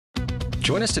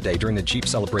Join us today during the Jeep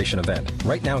Celebration event.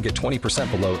 Right now, get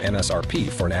 20% below MSRP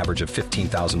for an average of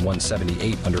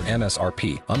 $15,178 under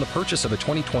MSRP on the purchase of a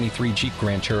 2023 Jeep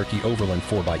Grand Cherokee Overland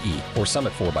 4xE or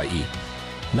Summit 4xE.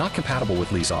 Not compatible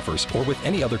with lease offers or with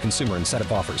any other consumer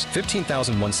incentive offers.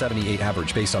 $15,178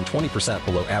 average based on 20%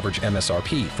 below average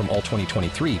MSRP from all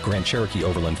 2023 Grand Cherokee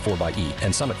Overland 4xE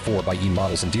and Summit 4xE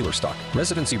models in dealer stock.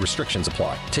 Residency restrictions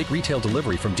apply. Take retail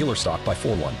delivery from dealer stock by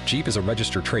 4/1. Jeep is a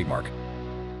registered trademark.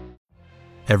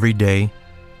 Every day,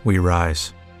 we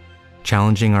rise,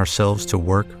 challenging ourselves to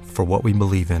work for what we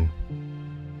believe in.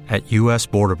 At U.S.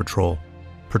 Border Patrol,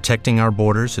 protecting our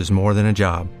borders is more than a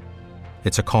job.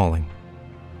 It's a calling.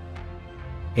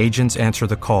 Agents answer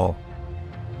the call,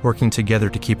 working together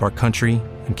to keep our country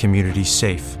and communities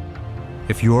safe.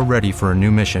 If you're ready for a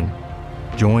new mission,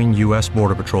 join U.S.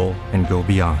 Border Patrol and go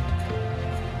beyond.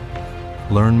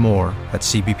 Learn more at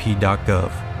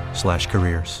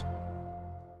cbp.gov/careers.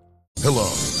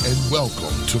 Hello, and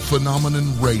welcome to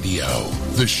Phenomenon Radio,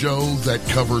 the show that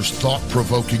covers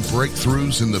thought-provoking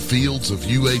breakthroughs in the fields of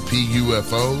UAP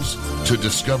UFOs to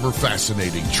discover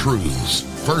fascinating truths,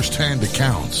 first-hand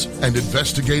accounts, and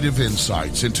investigative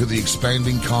insights into the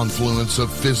expanding confluence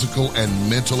of physical and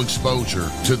mental exposure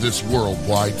to this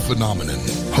worldwide phenomenon.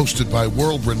 Hosted by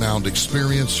world-renowned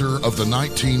experiencer of the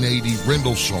 1980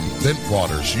 Rendlesham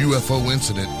Bentwaters UFO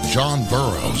incident, John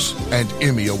Burroughs, and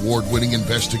Emmy Award-winning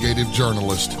investigative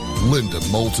journalist Linda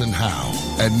Moulton Howe.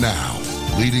 And now,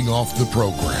 leading off the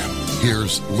program,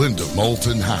 here's Linda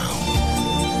Moulton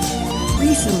Howe.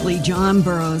 Recently, John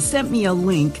Burroughs sent me a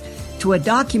link to a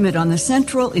document on the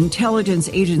Central Intelligence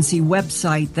Agency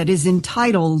website that is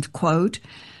entitled, quote,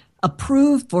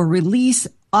 "Approved for release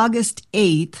August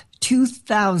 8th,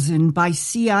 2000 by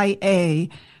CIA,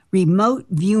 remote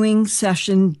viewing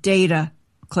session data,"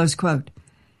 close quote.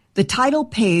 The title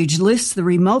page lists the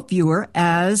remote viewer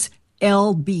as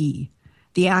LB.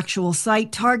 The actual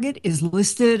site target is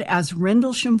listed as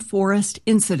Rendlesham Forest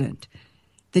Incident.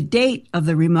 The date of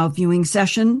the remote viewing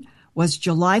session was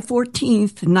July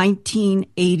 14th,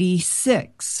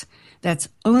 1986. That's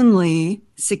only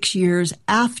 6 years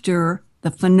after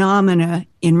the phenomena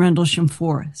in Rendlesham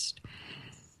Forest.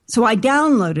 So I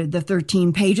downloaded the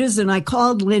 13 pages and I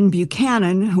called Lyn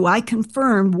Buchanan, who I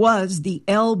confirmed was the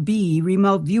LB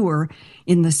remote viewer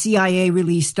in the CIA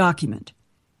release document.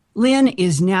 Lyn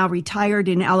is now retired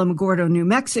in Alamogordo, New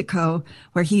Mexico,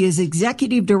 where he is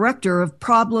executive director of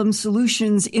Problem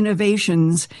Solutions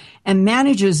Innovations and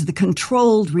manages the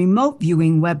controlled remote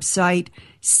viewing website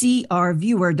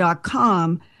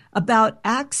crviewer.com about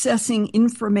accessing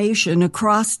information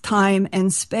across time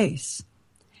and space.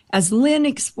 As Lyn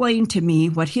explained to me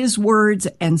what his words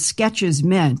and sketches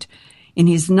meant in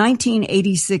his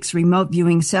 1986 remote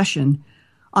viewing session,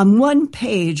 on one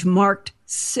page marked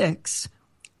 6,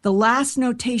 the last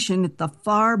notation at the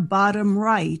far bottom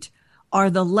right are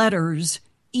the letters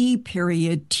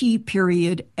E.T.S,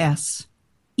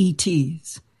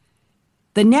 ETs.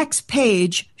 The next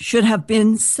page should have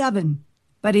been 7,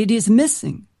 but it is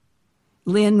missing.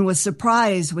 Lyn was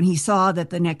surprised when he saw that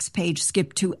the next page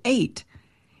skipped to 8.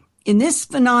 In this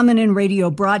Phenomenon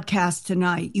Radio broadcast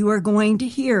tonight, you are going to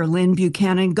hear Lyn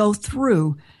Buchanan go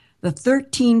through the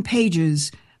 13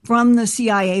 pages from the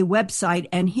CIA website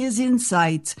and his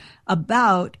insights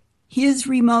about his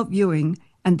remote viewing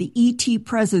and the ET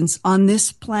presence on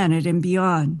this planet and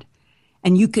beyond.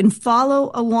 And you can follow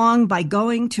along by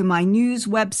going to my news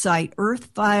website,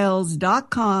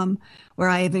 earthfiles.com, where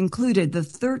I have included the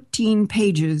 13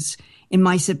 pages in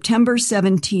my September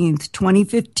 17th,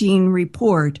 2015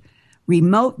 report,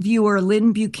 Remote Viewer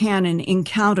Lyn Buchanan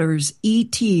Encounters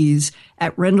ETs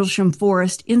at Rendlesham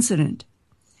Forest Incident.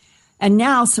 And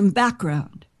now some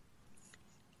background.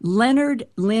 Leonard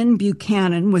Lyn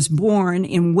Buchanan was born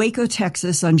in Waco,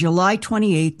 Texas on July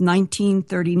 28,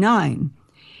 1939.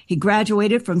 He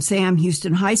graduated from Sam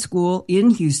Houston High School in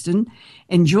Houston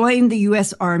and joined the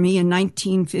U.S. Army in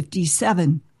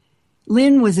 1957.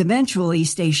 Lyn was eventually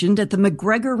stationed at the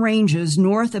McGregor Ranges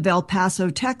north of El Paso,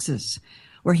 Texas,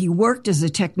 where he worked as a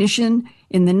technician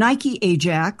in the Nike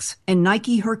Ajax and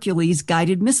Nike Hercules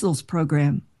guided missiles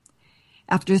program.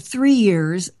 After 3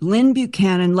 years, Lyn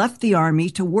Buchanan left the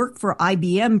Army to work for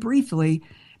IBM briefly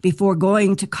before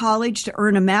going to college to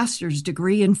earn a master's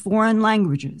degree in foreign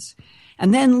languages.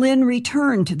 And then Lyn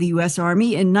returned to the U.S.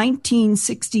 Army in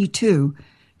 1962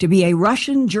 to be a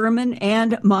Russian, German,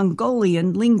 and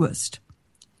Mongolian linguist.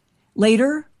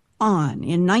 Later on,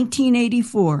 in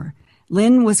 1984,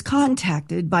 Lyn was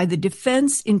contacted by the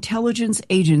Defense Intelligence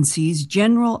Agency's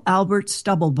General Albert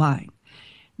Stublebine,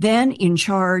 then in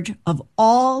charge of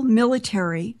all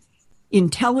military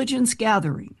intelligence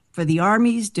gathering, for the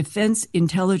Army's Defense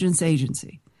Intelligence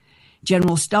Agency.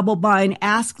 General Stublebine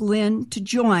asked Lyn to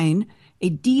join a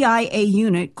DIA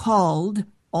unit called,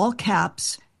 all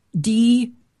caps,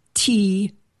 DTS,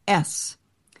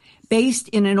 based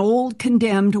in an old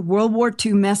condemned World War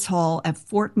II mess hall at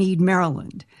Fort Meade,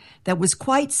 Maryland, that was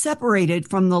quite separated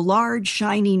from the large,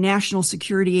 shiny National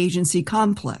Security Agency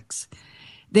complex.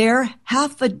 There,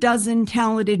 half a dozen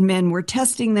talented men were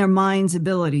testing their minds'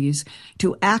 abilities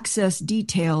to access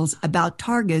details about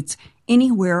targets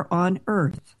anywhere on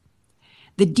Earth.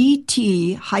 The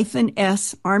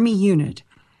DT-S Army unit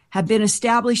had been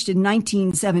established in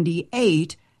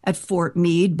 1978 at Fort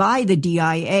Meade by the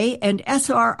DIA and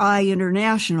SRI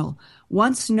International,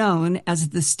 once known as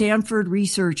the Stanford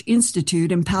Research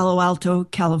Institute in Palo Alto,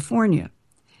 California.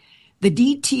 The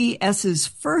DTS's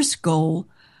first goal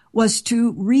was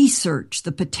to research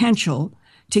the potential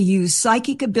to use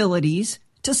psychic abilities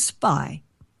to spy.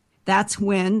 That's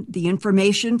when the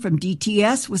information from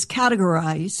DTS was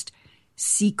categorized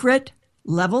Secret,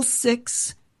 Level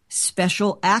 6,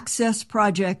 Special Access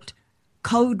Project,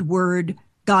 Code Word,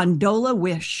 Gondola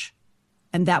Wish,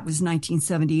 and that was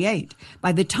 1978.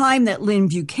 By the time that Lyn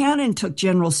Buchanan took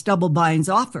General Stublebine's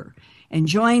offer and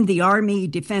joined the Army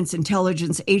Defense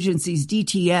Intelligence Agency's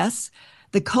DTS,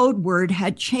 the code word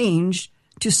had changed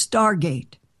to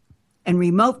Stargate, and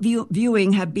remote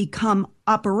viewing had become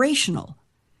operational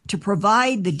to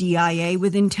provide the DIA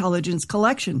with intelligence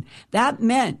collection. That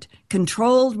meant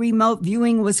controlled remote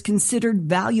viewing was considered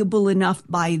valuable enough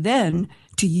by then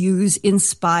to use in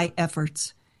spy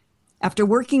efforts. After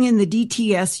working in the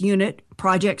DTS unit,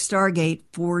 Project Stargate,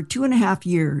 for 2.5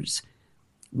 years,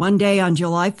 one day on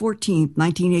July 14,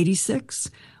 1986,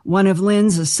 one of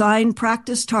Lyn's assigned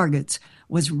practice targets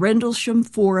was Rendlesham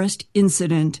Forest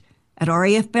incident at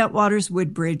RAF Bentwaters,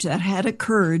 Woodbridge, that had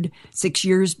occurred 6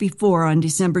 years before on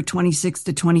December 26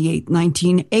 to 28,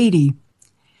 1980.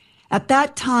 At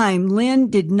that time, Lyn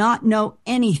did not know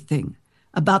anything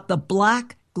about the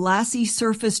black, glassy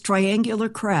surface triangular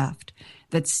craft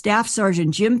that Staff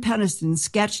Sergeant Jim Peniston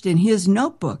sketched in his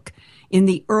notebook in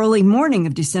the early morning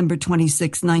of December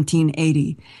 26,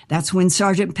 1980. That's when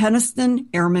Sergeant Peniston,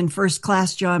 Airman First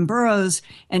Class John Burroughs,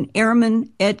 and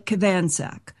Airman Ed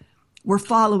Kovansak were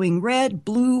following red,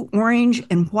 blue, orange,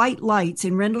 and white lights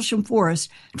in Rendlesham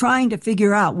Forest, trying to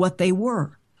figure out what they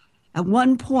were. At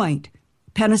one point,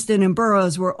 Peniston and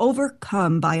Burroughs were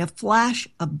overcome by a flash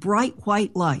of bright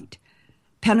white light.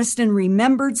 Peniston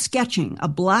remembered sketching a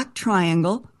black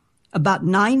triangle about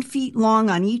 9 feet long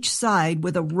on each side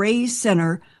with a raised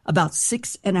center about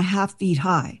 6.5 feet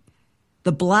high.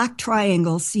 The black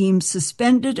triangle seemed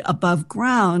suspended above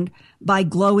ground by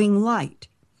glowing light.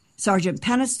 Sergeant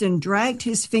Peniston dragged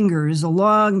his fingers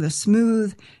along the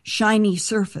smooth, shiny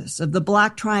surface of the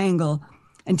black triangle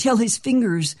until his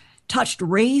fingers touched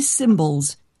raised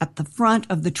symbols at the front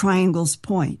of the triangle's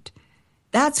point.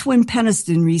 That's when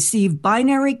Peniston received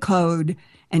binary code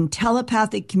and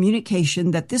telepathic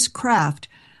communication that this craft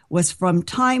was from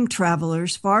time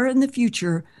travelers far in the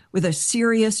future with a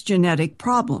serious genetic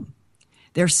problem.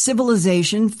 Their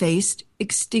civilization faced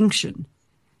extinction.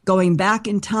 Going back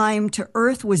in time to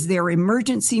Earth was their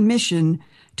emergency mission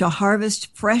to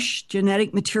harvest fresh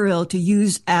genetic material to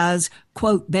use as,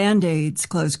 quote, Band-Aids,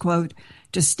 close quote,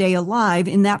 to stay alive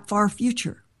in that far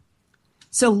future.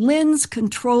 So Lyn's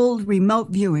controlled remote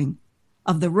viewing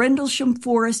of the Rendlesham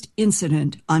Forest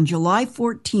incident on July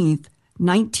 14th,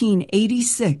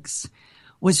 1986,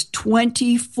 was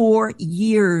 24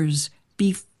 years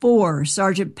before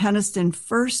Sergeant Peniston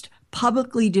first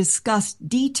publicly discussed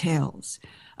details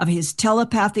of his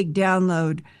telepathic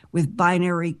download with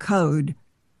binary code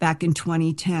back in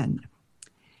 2010.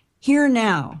 Here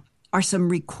now are some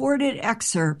recorded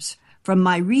excerpts from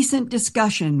my recent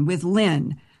discussion with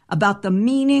Lyn about the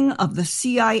meaning of the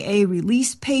CIA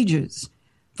release pages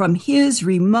from his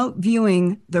remote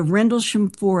viewing the Rendlesham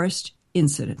Forest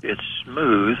incident. It's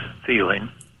smooth feeling,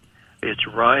 it's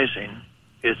rising,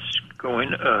 it's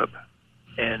going up,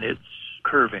 and it's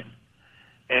curving.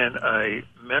 And I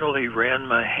mentally ran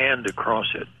my hand across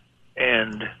it,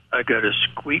 and I got a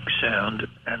squeak sound,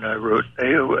 and I wrote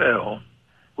AOL,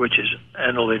 which is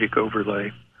analytic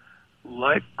overlay,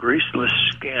 like greaseless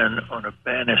skin on a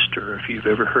banister, if you've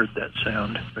ever heard that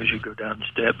sound, as you go down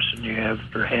steps and you have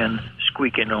your hand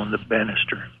squeaking on the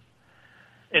banister.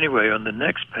 Anyway, on the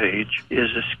next page is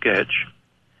a sketch.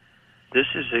 This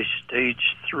is a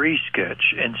stage 3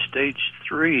 sketch. In stage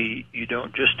 3, you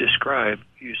don't just describe,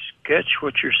 you sketch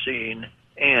what you're seeing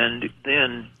and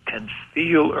then can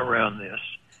feel around this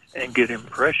and get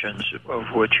impressions of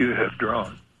what you have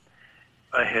drawn.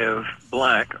 I have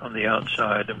black on the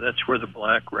outside, and that's where the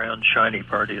black, round, shiny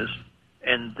part is.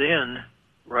 And then,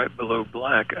 right below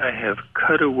black, I have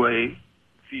cutaway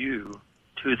view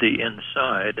to the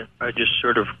inside. I just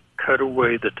sort of cut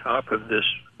away the top of this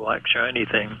black, shiny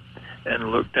thing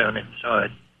and looked down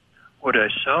inside. What I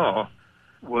saw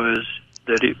was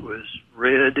that it was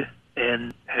red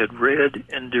and had red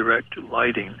indirect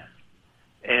lighting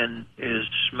and is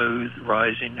smooth,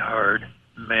 rising, hard,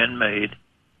 man-made.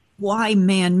 Why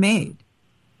man-made?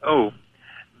 Oh,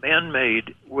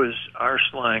 man-made was our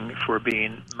slang for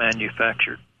being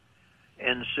manufactured.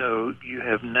 And so you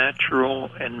have natural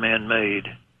and man-made,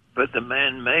 but the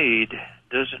man-made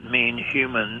doesn't mean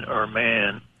human or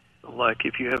man. Like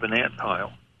if you have an ant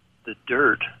pile, the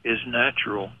dirt is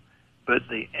natural, but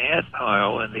the ant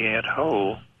pile and the ant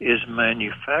hole is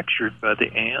manufactured by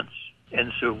the ants,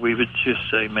 and so we would just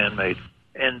say man-made.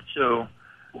 And so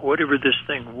whatever this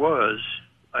thing was,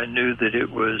 I knew that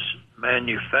it was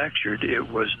manufactured.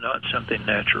 It was not something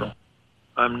natural.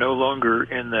 I'm no longer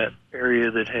in that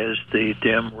area that has the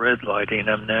dim red lighting.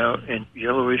 I'm now in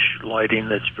yellowish lighting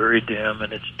that's very dim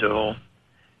and it's dull.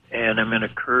 And I'm in a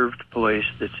curved place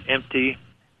that's empty,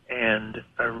 and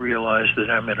I realize that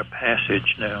I'm in a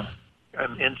passage now.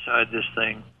 I'm inside this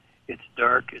thing. It's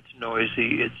dark, it's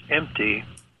noisy, it's empty.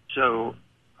 So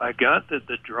I got that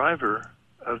the driver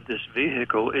of this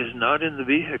vehicle is not in the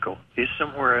vehicle. He's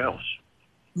somewhere else.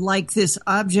 Like this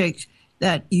object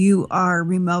that you are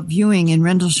remote viewing in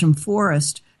Rendlesham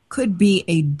Forest could be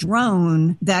a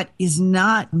drone that is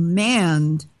not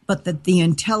manned, but that the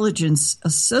intelligence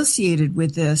associated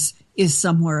with this is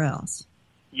somewhere else.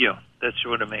 Yeah, that's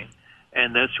what I mean.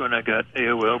 And that's when I got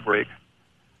AOL break.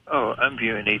 Oh, I'm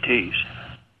viewing ETs.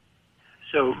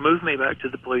 So move me back to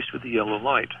the place with the yellow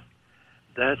light.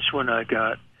 That's when I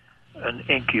got an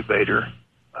incubator.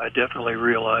 I definitely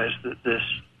realized that this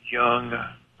young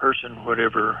person,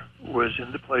 whatever, was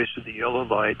in the place with the yellow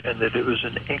light and that it was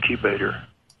an incubator.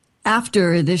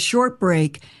 After this short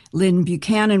break, Lyn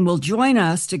Buchanan will join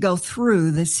us to go through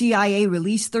the CIA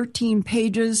released 13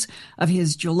 pages of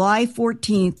his July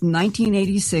 14th,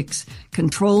 1986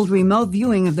 controlled remote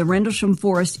viewing of the Rendlesham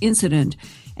Forest incident.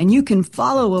 And you can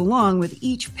follow along with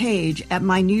each page at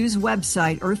my news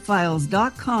website,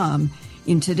 earthfiles.com,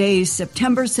 in today's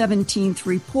September 17th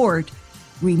report,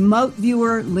 Remote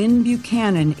Viewer Lyn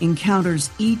Buchanan Encounters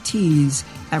ETs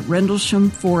at Rendlesham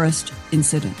Forest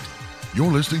Incident.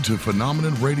 You're listening to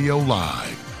Phenomenon Radio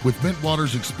Live with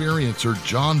Bentwaters experiencer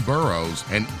John Burroughs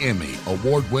and Emmy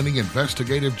award-winning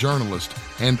investigative journalist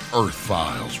and Earth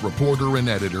Files reporter and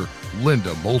editor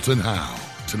Linda Moulton Howe.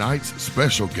 Tonight's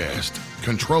special guest,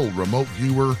 controlled remote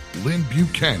viewer Lyn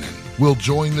Buchanan, will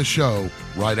join the show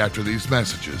right after these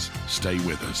messages. Stay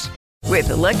with us. With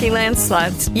the Lucky Land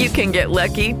Slots, you can get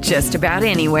lucky just about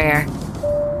anywhere.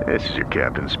 This is your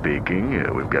captain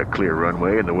speaking. We've got clear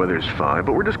runway and the weather's fine,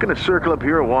 but we're just going to circle up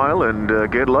here a while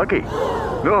and get lucky.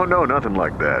 No, nothing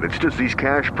like that. It's just these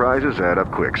cash prizes add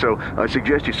up quick. So I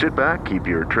suggest you sit back, keep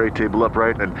your tray table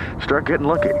upright, and start getting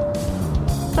lucky.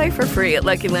 Play for free at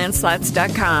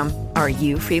LuckyLandSlots.com. Are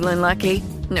you feeling lucky?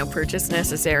 No purchase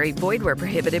necessary. Void where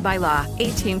prohibited by law.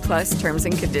 18+ terms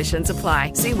and conditions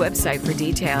apply. See website for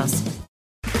details.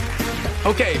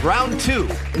 Okay, round two.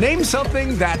 Name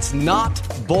something that's not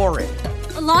boring.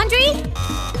 A laundry?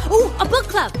 Ooh, a book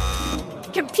club.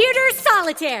 Computer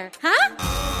solitaire, huh?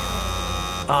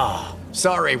 Ah,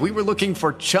 sorry, we were looking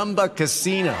for Chumba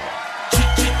Casino.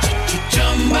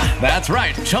 That's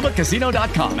right,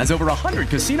 ChumbaCasino.com has over 100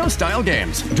 casino-style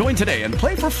games. Join today and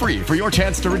play for free for your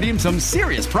chance to redeem some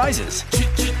serious prizes.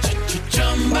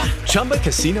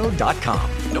 ChumbaCasino.com.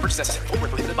 No purchase necessary. Void where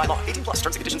prohibited by law. 18+ terms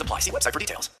and conditions apply. See website for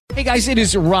details. Hey guys, it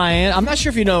is Ryan. I'm not sure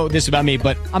if you know this about me,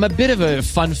 but I'm a bit of a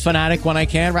fun fanatic when I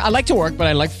can. I like to work, but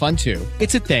I like fun too.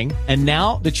 It's a thing. And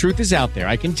now the truth is out there.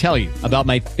 I can tell you about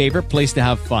my favorite place to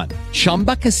have fun.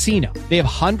 Chumba Casino. They have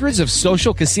hundreds of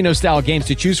social casino style games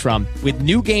to choose from with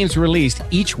new games released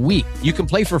each week. You can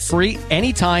play for free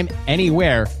anytime,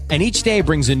 anywhere. And each day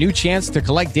brings a new chance to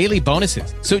collect daily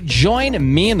bonuses. So join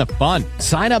me in the fun.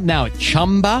 Sign up now at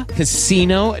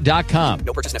ChumbaCasino.com.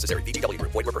 No purchase necessary. VGW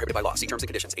Group. Void where prohibited by law. See terms and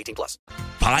conditions. 18+.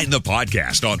 Find the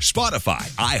podcast on Spotify,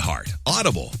 iHeart,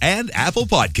 Audible, and Apple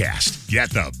Podcast. Get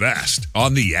the best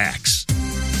on the X.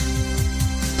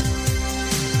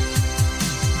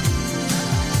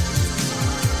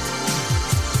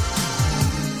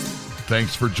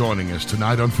 Thanks for joining us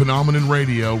tonight on Phenomenon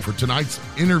Radio for tonight's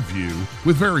interview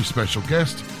with very special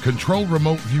guest, controlled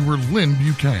remote viewer Lyn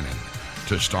Buchanan.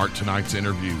 To start tonight's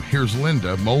interview, here's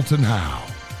Linda Moulton Howe.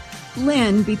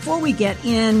 Lyn, before we get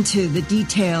into the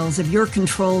details of your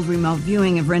controlled remote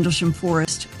viewing of Rendlesham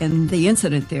Forest and the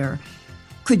incident there,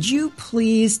 could you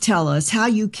please tell us how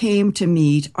you came to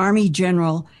meet Army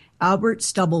General Albert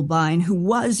Stublebine, who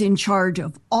was in charge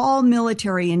of all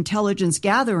military intelligence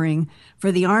gathering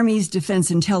for the Army's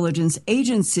Defense Intelligence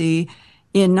Agency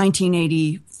in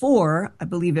 1984, I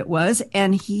believe it was,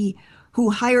 and who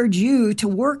hired you to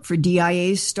work for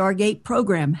DIA's Stargate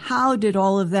program? How did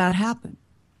all of that happen?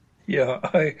 Yeah,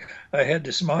 I had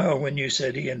to smile when you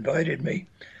said he invited me.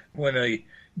 When a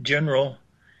general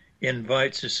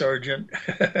invites a sergeant,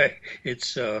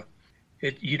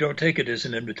 you don't take it as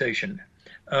an invitation.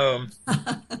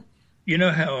 You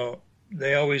know how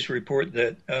they always report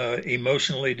that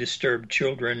emotionally disturbed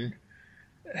children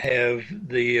have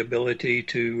the ability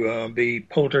to be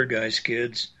poltergeist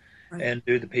kids and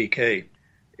do the PK.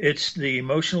 It's the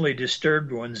emotionally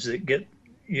disturbed ones that get,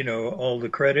 all the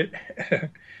credit.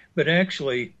 But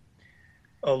actually,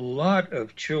 a lot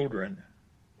of children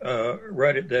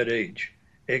right at that age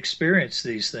experience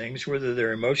these things, whether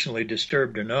they're emotionally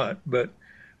disturbed or not. But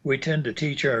we tend to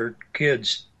teach our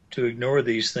kids to ignore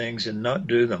these things and not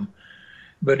do them.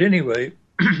 But anyway,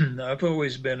 I've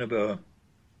always been of a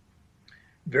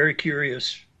very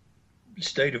curious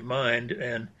state of mind,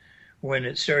 and when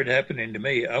it started happening to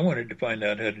me, I wanted to find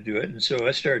out how to do it, and so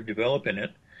I started developing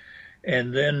it,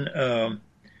 and then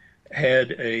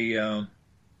had a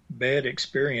bad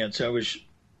experience. I was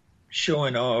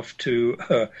showing off to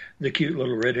the cute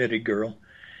little redheaded girl,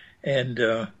 and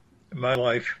my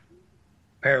life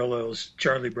parallels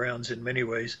Charlie Brown's in many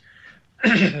ways.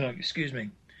 Excuse me.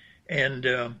 And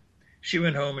she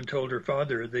went home and told her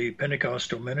father, the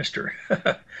Pentecostal minister.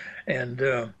 And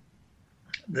the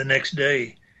next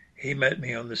day, he met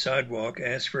me on the sidewalk,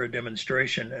 asked for a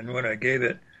demonstration, and when I gave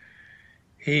it,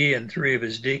 he and 3 of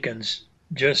his deacons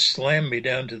just slammed me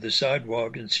down to the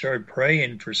sidewalk and started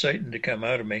praying for Satan to come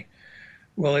out of me.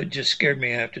 Well, it just scared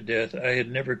me half to death. I had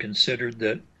never considered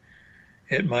that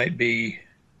it might be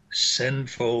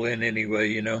sinful in any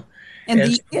way, And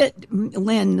the it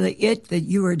that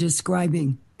you were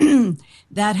describing,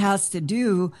 that has to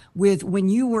do with when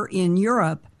you were in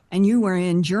Europe and you were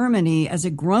in Germany as a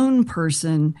grown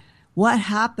person. What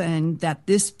happened that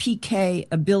this PK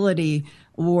ability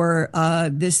or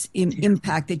this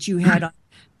impact that you had on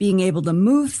being able to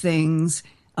move things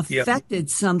affected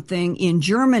something in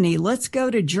Germany? Let's go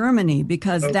to Germany,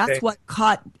 because that's what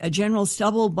caught General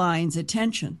Stublebine's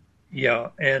attention. Yeah,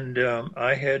 and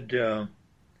I had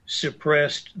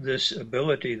suppressed this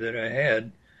ability that I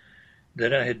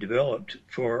had developed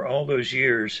for all those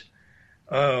years.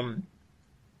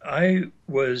 I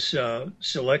was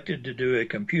selected to do a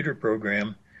computer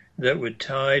program that would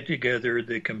tie together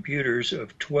the computers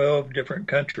of 12 different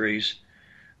countries,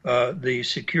 the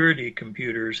security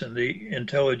computers and the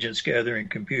intelligence gathering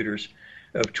computers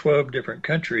of 12 different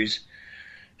countries,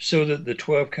 so that the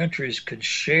 12 countries could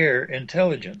share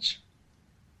intelligence.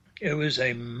 It was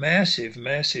a massive,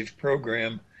 massive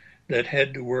program that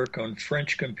had to work on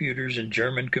French computers and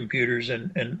German computers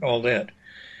and all that,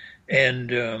 and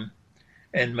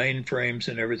mainframes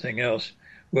and everything else.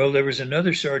 Well, there was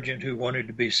another sergeant who wanted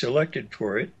to be selected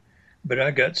for it, but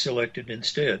I got selected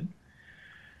instead.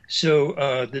 So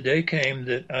the day came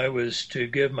that I was to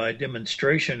give my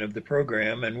demonstration of the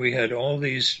program, and we had all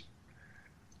these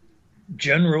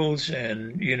generals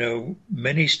and,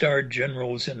 many-starred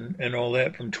generals and all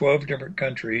that from 12 different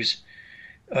countries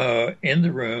in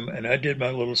the room, and I did my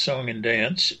little song and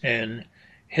dance and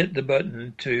hit the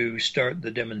button to start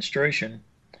the demonstration.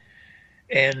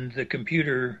 And the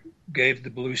computer gave the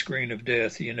blue screen of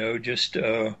death, just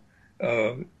error.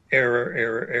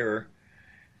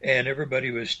 And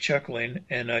everybody was chuckling,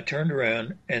 and I turned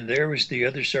around, and there was the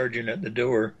other sergeant at the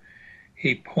door.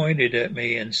 He pointed at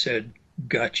me and said,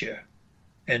 "Gotcha,"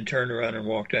 and turned around and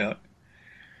walked out.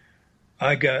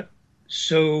 I got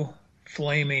so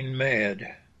flaming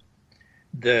mad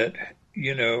that,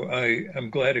 I'm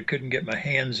glad I couldn't get my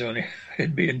hands on it.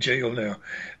 I'd be in jail now.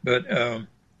 But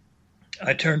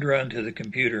I turned around to the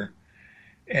computer,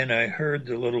 and I heard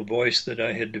the little voice that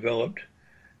I had developed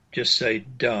just say,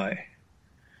 "Die."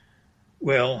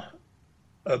 Well,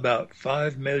 about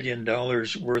 $5 million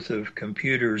worth of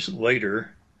computers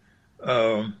later,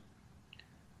 General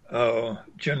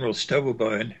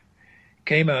Stublebine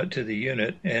came out to the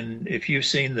unit, and if you've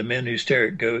seen The Men Who Stare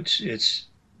at Goats, it's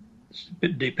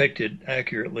depicted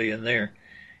accurately in there.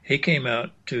 He came out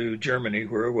to Germany,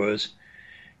 where I was,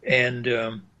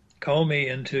 and called me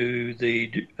into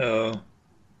the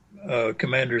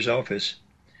commander's office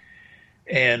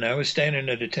And I was standing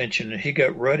at attention, and he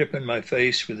got right up in my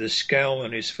face with a scowl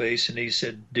on his face, and he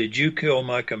said, "Did you kill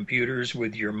my computers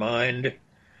with your mind?"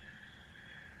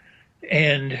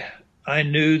 And I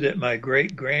knew that my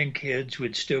great-grandkids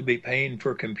would still be paying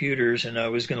for computers, and I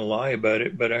was going to lie about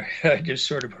it, but I just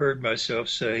sort of heard myself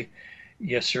say,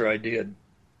 "Yes, sir, I did."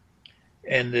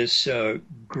 And this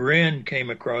grin came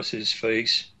across his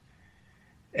face,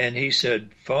 and he said,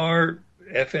 "Far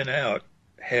effing out.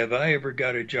 Have I ever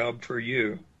got a job for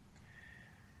you?"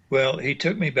 Well, he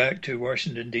took me back to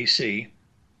Washington, D.C.,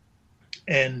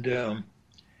 and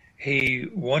he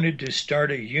wanted to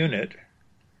start a unit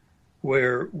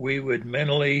where we would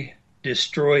mentally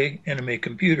destroy enemy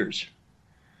computers,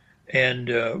 and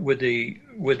with the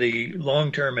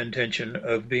long-term intention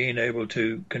of being able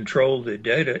to control the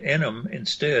data in them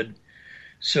instead,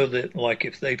 so that, like,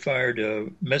 if they fired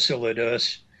a missile at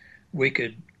us, we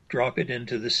could drop it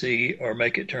into the sea or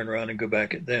make it turn around and go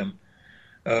back at them,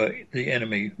 the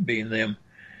enemy being them.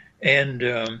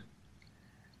 And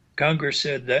Congress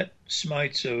said that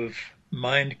smites of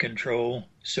mind control,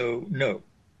 so no.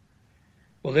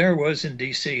 Well, there I was in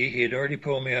D.C. He had already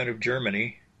pulled me out of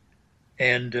Germany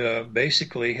and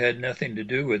basically had nothing to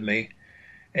do with me.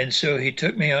 And so he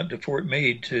took me out to Fort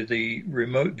Meade to the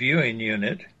remote viewing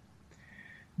unit.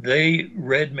 They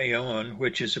read me on,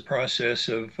 which is a process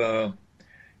of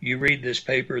you read this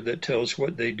paper that tells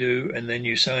what they do, and then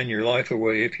you sign your life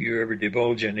away if you ever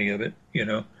divulge any of it, you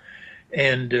know.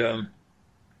 And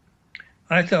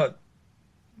I thought,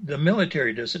 the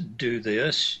military doesn't do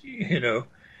this, you know.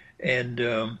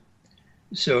 And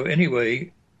so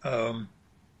anyway,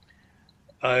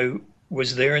 I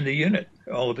was there in the unit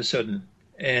all of a sudden.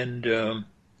 And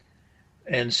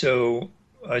so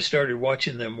I started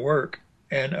watching them work,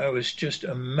 and I was just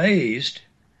amazed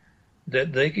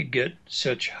that they could get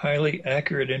such highly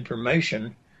accurate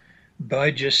information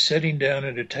by just sitting down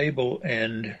at a table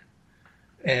and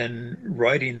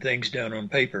writing things down on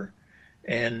paper.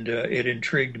 And it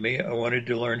intrigued me. I wanted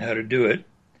to learn how to do it.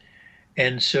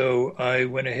 And so I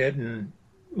went ahead and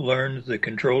learned the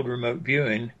controlled remote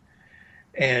viewing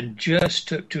and just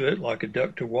took to it like a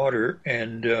duck to water.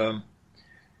 And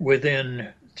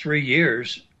within 3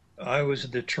 years, I was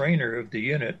the trainer of the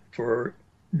unit for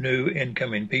new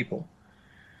incoming people.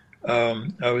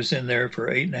 I was in there for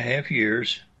 8.5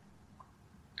 years.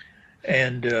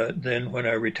 And then when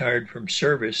I retired from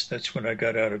service, that's when I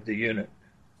got out of the unit.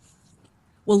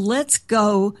 Well, let's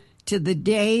go to the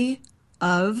day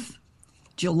of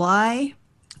July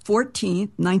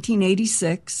 14th,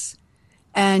 1986,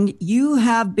 and you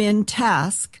have been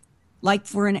tasked, like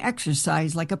for an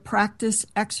exercise, like a practice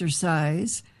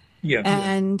exercise. Yeah.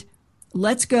 And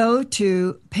let's go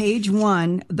to page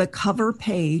 1, the cover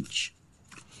page,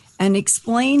 and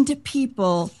explain to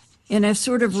people in a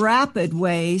sort of rapid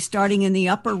way, starting in the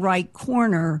upper right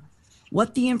corner,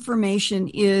 what the information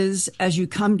is as you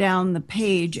come down the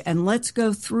page. And let's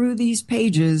go through these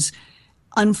pages,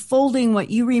 unfolding what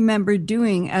you remember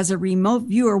doing as a remote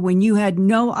viewer when you had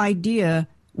no idea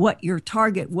what your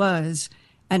target was.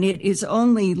 And it is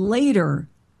only later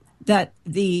that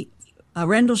the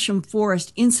Rendlesham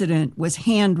Forest incident was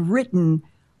handwritten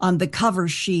on the cover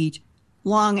sheet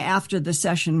long after the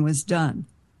session was done.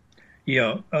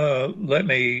 Yeah, let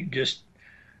me just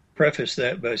preface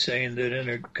that by saying that in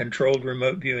a controlled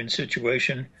remote viewing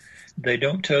situation, they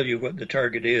don't tell you what the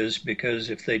target is, because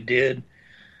if they did,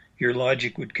 your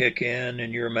logic would kick in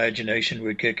and your imagination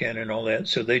would kick in and all that.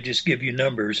 So they just give you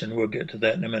numbers, and we'll get to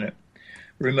that in a minute.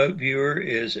 Remote viewer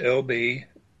is LB,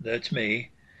 that's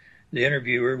me. The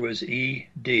interviewer was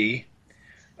ED.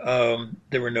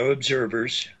 There were no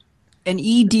observers. And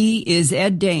ED is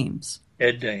Ed Dames.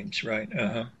 Ed Dames, right.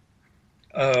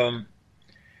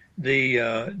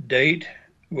 The date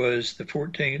was the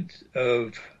 14th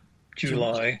of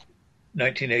July,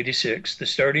 1986. The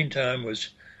starting time was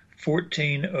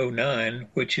 14:09,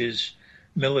 which is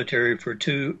military for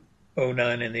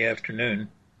 2:09 in the afternoon.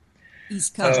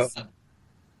 East Coast.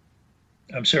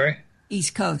 I'm sorry?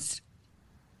 East Coast.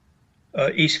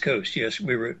 East Coast, yes.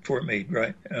 We were at Fort Meade,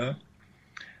 right.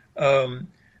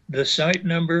 The site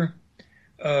number,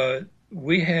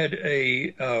 we had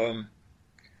a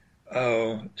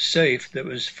safe that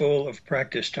was full of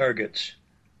practice targets.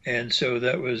 And so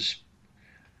that was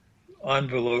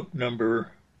envelope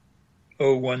number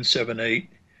 0178.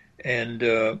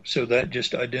 And so that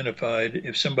just identified,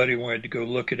 if somebody wanted to go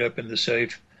look it up in the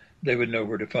safe, they would know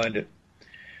where to find it.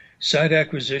 Site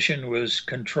acquisition was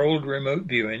controlled remote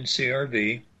viewing,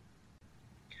 CRV.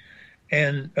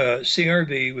 And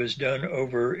CRV was done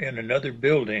over in another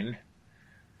building.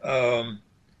 And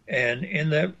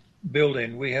in that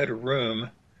building, we had a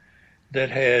room that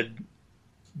had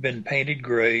been painted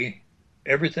gray.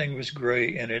 Everything was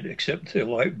gray in it except the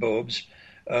light bulbs.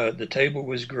 The table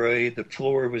was gray, the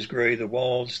floor was gray, the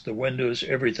walls, the windows,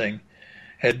 everything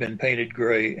had been painted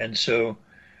gray. And so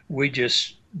we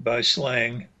just, by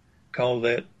slang, call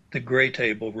that the gray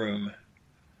table room.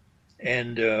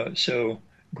 And so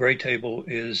gray table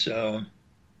is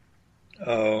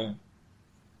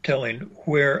telling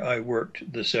where I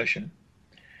worked the session.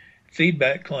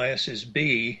 Feedback class is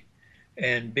B,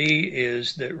 and B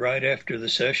is that right after the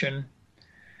session,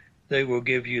 they will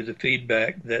give you the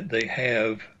feedback that they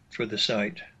have for the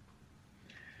site.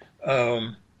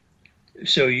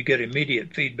 So you get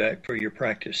immediate feedback for your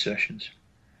practice sessions.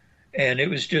 And it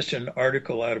was just an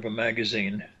article out of a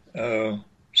magazine,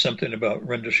 something about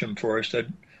Rendlesham Forest.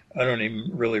 I don't even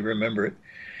really remember it.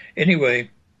 Anyway,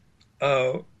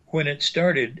 when it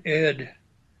started, Ed,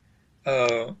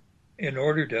 in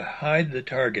order to hide the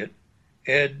target,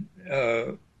 Ed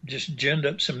just ginned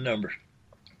up some numbers,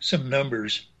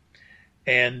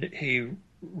 and he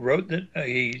wrote that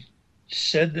he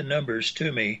said the numbers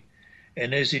to me,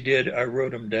 and as he did, I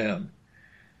wrote them down.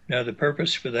 Now, the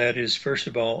purpose for that is, first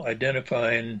of all,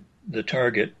 identifying the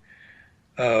target.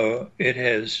 It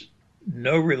has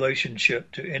no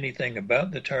relationship to anything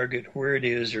about the target, where it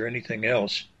is, or anything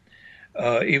else.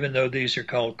 Even though these are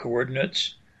called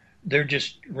coordinates, they're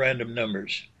just random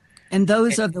numbers. And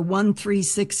those are the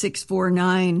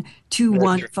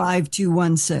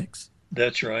 1366492152116.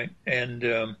 That's right. And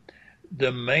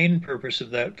the main purpose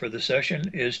of that for the session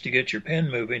is to get your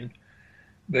pen moving,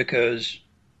 because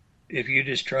if you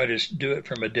just try to do it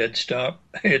from a dead stop,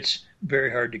 it's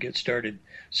very hard to get started.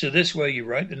 So this way you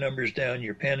write the numbers down,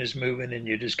 your pen is moving, and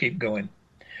you just keep going.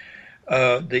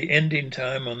 The ending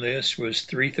time on this was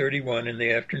 3:31 in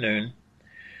the afternoon.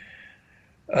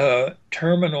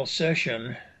 Terminal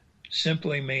session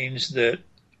simply means that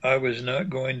I was not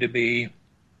going to be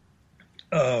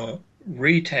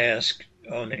retasked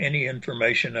on any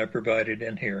information I provided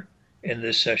in here in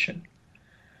this session.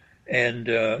 And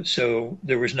so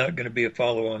there was not going to be a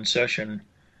follow-on session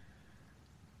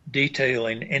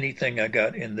detailing anything I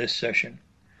got in this session.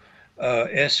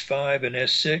 S5 and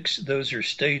S6, those are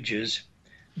stages.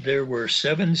 There were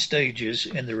 7 stages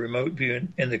in the remote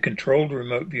viewing, in the controlled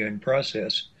remote viewing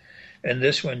process, and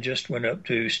this one just went up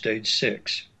to stage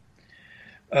 6.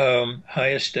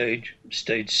 Highest stage,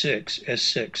 stage 6,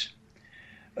 S6.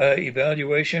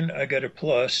 Evaluation, I got a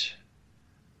plus,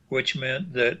 which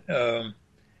meant that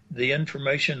the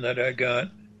information that I got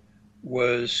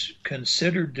was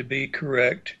considered to be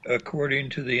correct according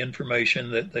to the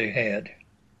information that they had.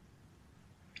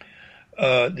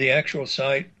 The actual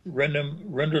site,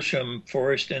 Rendlesham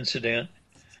Forest incident,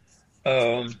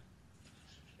 so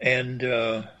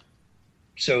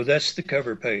that's the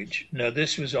cover page. Now,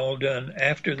 this was all done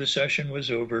after the session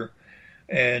was over,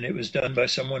 and it was done by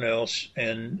someone else,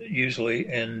 and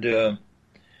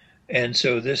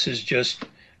so this is just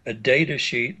a data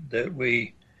sheet that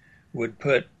we would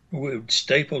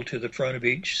staple to the front of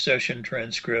each session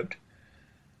transcript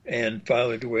and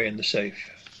file it away in the safe.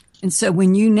 And so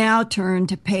when you now turn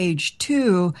to page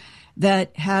 2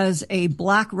 that has a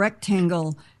black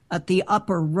rectangle at the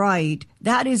upper right,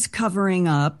 that is covering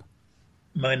up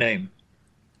my name.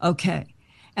 Okay.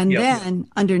 And then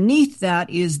underneath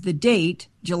that is the date,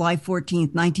 July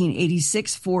 14th,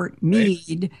 1986, Fort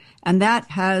Meade. Right. And that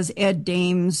has Ed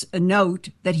Dame's note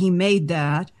that he made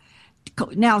that.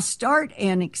 Now start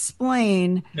and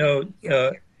explain. No,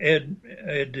 Ed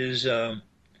is,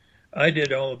 I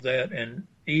did all of that, and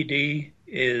ED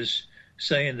is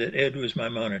saying that Ed was my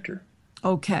monitor.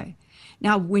 Okay.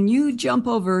 Now, when you jump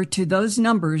over to those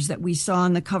numbers that we saw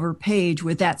on the cover page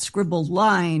with that scribbled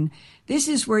line, this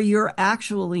is where you're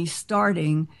actually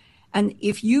starting. And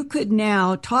if you could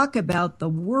now talk about the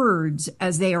words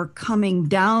as they are coming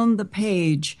down the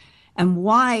page and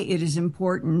why it is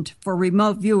important for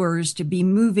remote viewers to be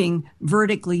moving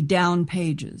vertically down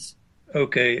pages.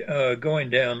 Okay, going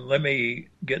down, let me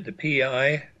get the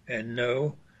PI and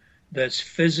no. That's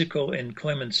physical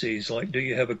inclemencies, like do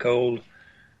you have a cold?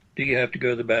 Do you have to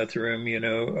go to the bathroom? You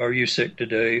know, are you sick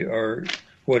today or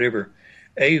whatever?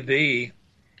 AV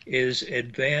is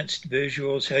advanced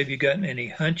visuals. Have you gotten any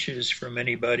hunches from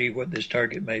anybody what this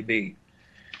target may be?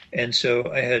 And so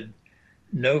I had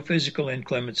no physical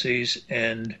inclemencies,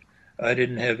 and I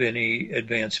didn't have any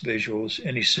advanced visuals,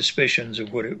 any suspicions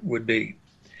of what it would be.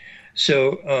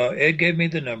 So Ed gave me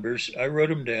the numbers. I wrote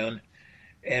them down,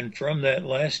 and from that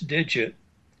last digit,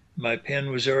 my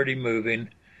pen was already moving,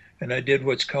 and I did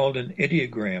what's called an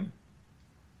ideogram.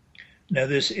 Now,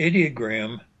 this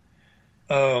ideogram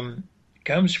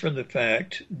comes from the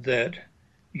fact that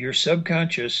your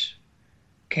subconscious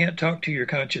can't talk to your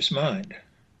conscious mind,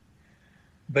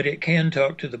 but it can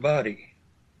talk to the body.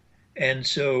 And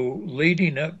so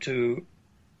leading up to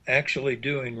actually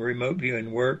doing remote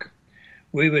viewing work,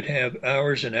 we would have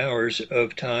hours and hours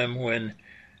of time when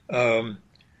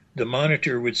the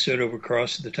monitor would sit over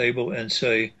across the table and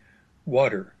say,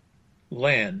 water,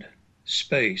 land,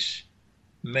 space,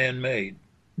 man-made,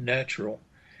 natural.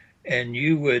 And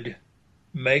you would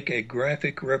make a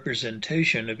graphic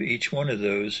representation of each one of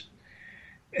those.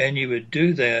 And you would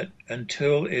do that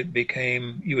until it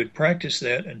became, you would practice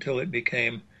that until it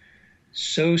became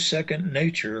so second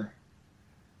nature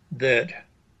that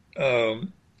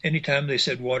anytime they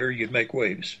said water, you'd make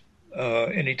waves.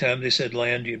 Anytime they said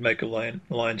land, you'd make a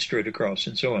line straight across,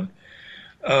 and so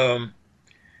on.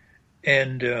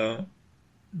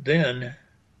 Then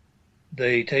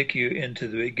they take you into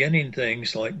the beginning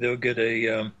things, like they'll get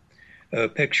a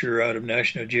picture out of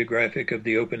National Geographic of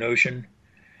the open ocean,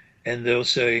 and they'll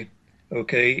say,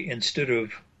 okay, instead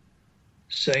of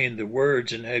saying the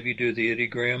words and have you do the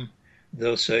ideogram,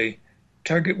 they'll say,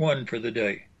 target 1 for the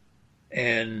day.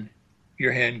 And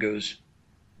your hand goes,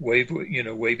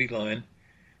 wavy line.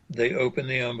 They open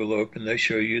the envelope and they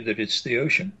show you that it's the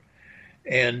ocean.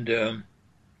 And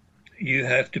you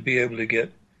have to be able to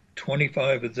get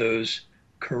 25 of those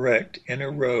correct in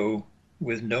a row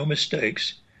with no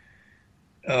mistakes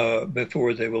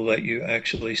before they will let you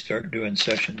actually start doing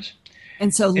sessions.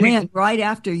 And so, Lyn, right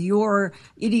after your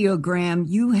ideogram,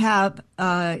 you have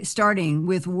starting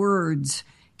with words.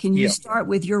 Can you start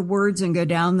with your words and go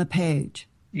down the page?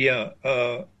 Yeah.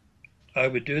 I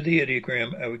would do the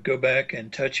ideogram. I would go back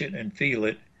and touch it and feel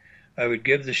it. I would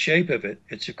give the shape of it.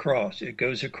 It's a cross. It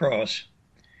goes across.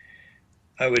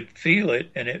 I would feel it,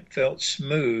 and it felt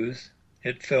smooth.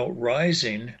 It felt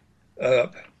rising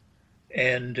up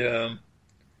and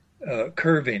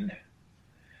curving.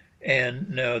 And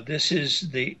now this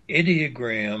is the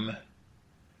ideogram.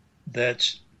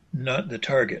 That's not the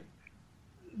target.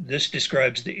 This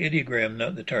describes the ideogram,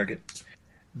 not the target.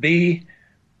 B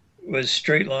was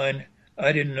straight line.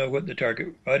 I didn't know what the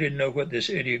target, I didn't know what this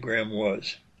ideogram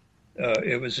was.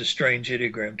 It was a strange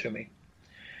ideogram to me.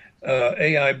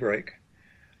 AI break.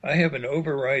 I have an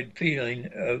override feeling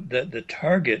that the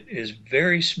target is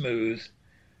very smooth,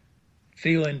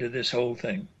 feel into this whole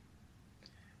thing.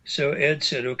 So Ed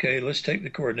said, okay, let's take the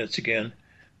coordinates again,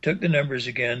 took the numbers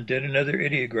again, did another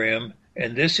ideogram,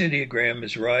 and this ideogram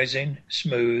is rising,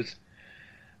 smooth,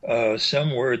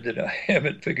 some word that I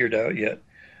haven't figured out yet,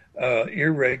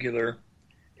 irregular,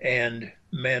 and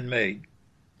man-made.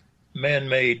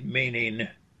 Man-made meaning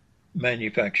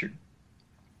manufactured.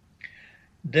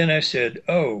 Then I said,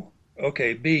 oh,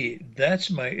 okay, B, that's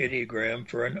my ideogram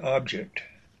for an object.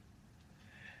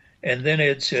 And then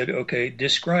Ed said, okay,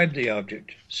 describe the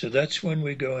object. So that's when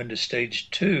we go into stage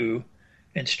 2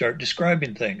 and start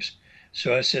describing things.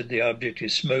 So I said the object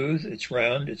is smooth, it's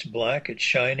round, it's black, it's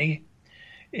shiny,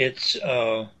 it's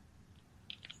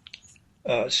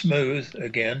smooth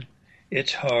again,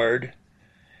 it's hard.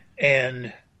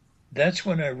 And that's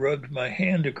when I rubbed my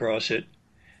hand across it,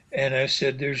 and I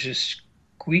said there's a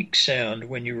squeak sound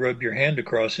when you rub your hand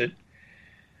across it.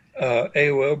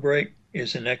 AOL break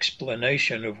is an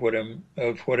explanation of what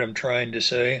I'm trying to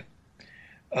say.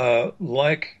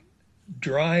 Like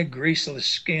dry, greaseless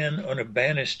skin on a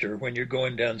banister when you're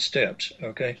going down steps,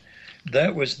 okay?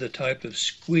 That was the type of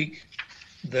squeak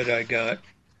that I got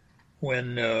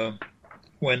when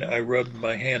I rubbed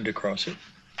my hand across it.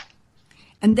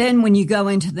 And then when you go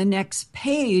into the next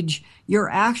page, you're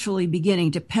actually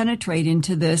beginning to penetrate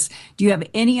into this. Do you have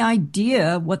any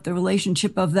idea what the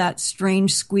relationship of that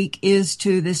strange squeak is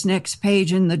to this next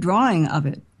page in the drawing of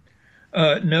it?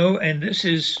 No, and this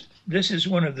is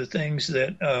one of the things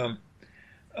that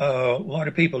a lot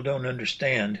of people don't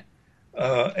understand.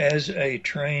 As a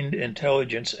trained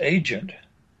intelligence agent,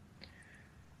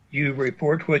 you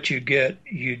report what you get.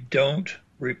 You don't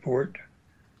report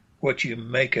what you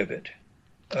make of it.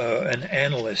 An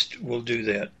analyst will do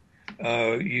that.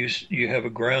 You have a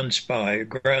ground spy, a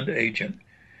ground agent.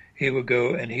 He will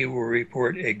go and he will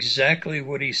report exactly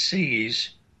what he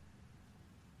sees,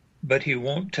 but he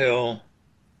won't tell,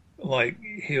 like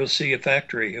he'll see a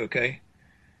factory, okay?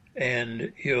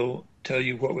 And he'll tell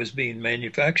you what was being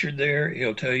manufactured there.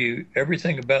 He'll tell you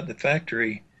everything about the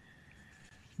factory,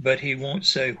 but he won't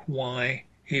say why.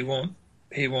 He won't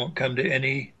come to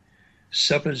any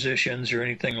suppositions or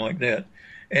anything like that.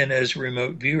 And as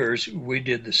remote viewers, we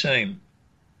did the same.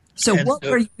 So what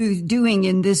were you doing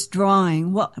in this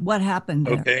drawing? What happened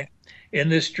there? Okay. In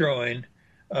this drawing,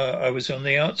 I was on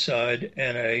the outside,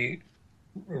 and I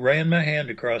ran my hand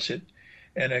across it,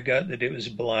 and I got that it was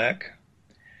black.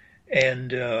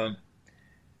 And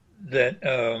that,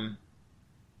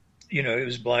 it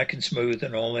was black and smooth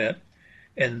and all that.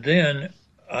 And then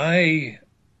I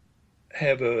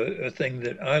have a thing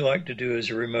that I like to do as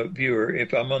a remote viewer.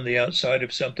 If I'm on the outside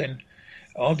of something,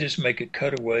 I'll just make a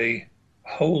cutaway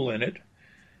hole in it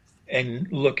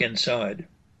and look inside.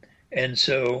 And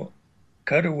so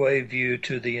cutaway view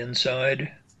to the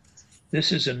inside,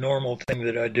 this is a normal thing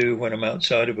that I do when I'm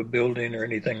outside of a building or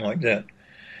anything like that.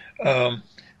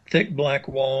 Thick black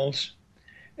walls,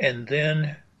 and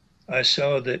then I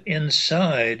saw that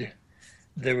inside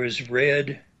there was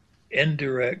red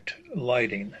indirect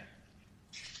lighting.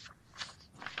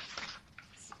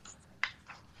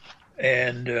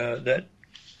 And that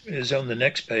is on the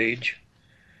next page.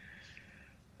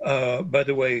 By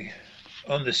the way,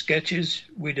 on the sketches,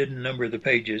 we didn't number the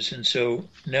pages, and so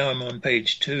now I'm on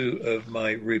page 2 of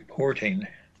my reporting.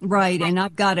 Right, and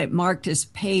I've got it marked as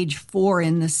page 4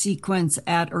 in the sequence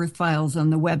at Earth Files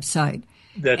on the website.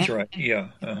 That's right, yeah.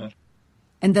 Uh-huh.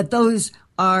 And that those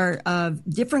are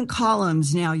different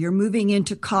columns now. You're moving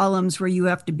into columns where you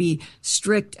have to be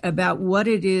strict about what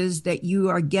it is that you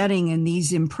are getting in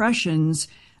these impressions,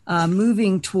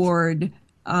 moving toward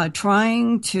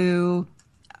trying to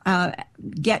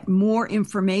get more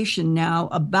information now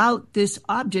about this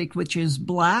object, which is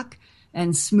black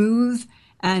and smooth.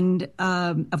 And,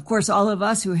 of course, all of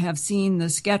us who have seen the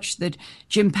sketch that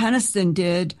Jim Penniston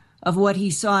did of what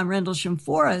he saw in Rendlesham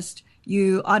Forest,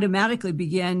 you automatically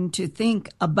begin to think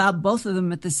about both of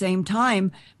them at the same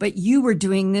time. But you were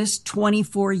doing this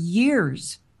 24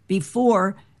 years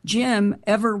before Jim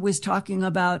ever was talking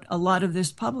about a lot of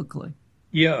this publicly.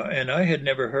 Yeah, and I had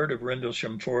never heard of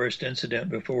Rendlesham Forest incident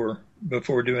before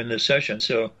doing this session.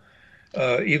 So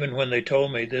even when they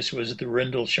told me this was the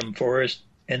Rendlesham Forest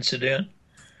incident,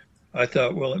 I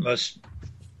thought, well, it must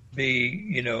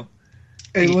be,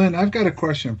 Hey, Lynn, I've got a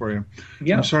question for you.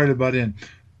 Yeah. I'm sorry to butt in.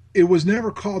 It was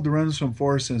never called the Rendlesham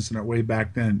Forest incident way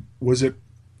back then. Was it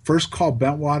first called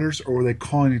Bentwaters, or were they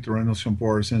calling it the Rendlesham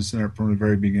Forest incident from the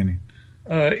very beginning?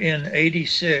 In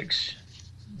 '86,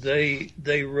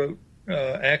 they wrote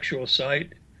actual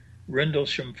site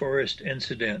Rendlesham Forest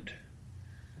incident.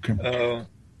 Okay.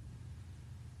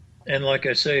 And like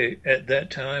I say, at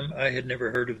that time, I had never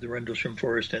heard of the Rendlesham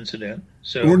Forest incident.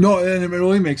 So, well, no, and it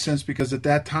really makes sense because at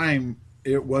that time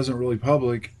it wasn't really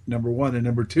public, number one, and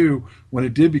number two, when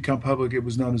it did become public, it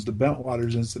was known as the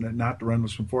Bentwaters incident, not the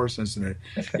Rendlesham Forest incident.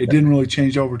 It didn't really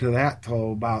change over to that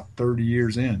till about 30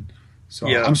 years in. So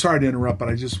yeah. I'm sorry to interrupt, but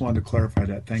I just wanted to clarify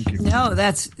that. Thank you. No,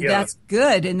 that's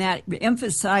good, and that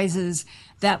emphasizes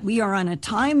that we are on a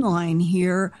timeline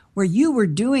here where you were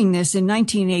doing this in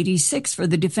 1986 for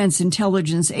the Defense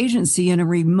Intelligence Agency in a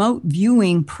remote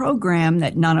viewing program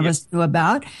that none of us knew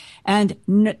about, and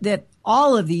that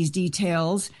all of these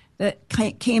details that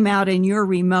came out in your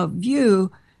remote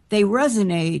view, they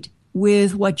resonate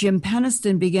with what Jim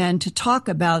Penniston began to talk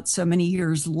about so many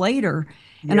years later.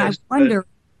 And yes, I wonder...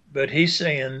 But he's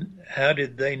saying, how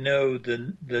did they know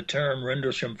the term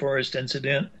Rendlesham Forest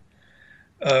incident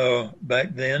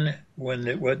back then when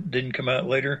it didn't come out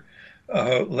later?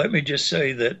 Let me just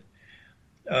say that,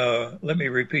 let me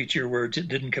repeat your words, it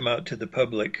didn't come out to the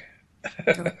public.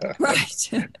 Right.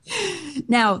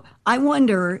 Now, I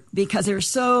wonder, because there's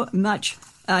so much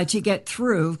to get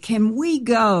through, can we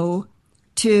go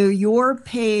to your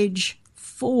page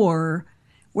 4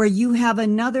 where you have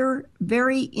another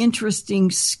very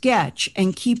interesting sketch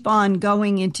and keep on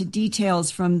going into details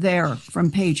from there,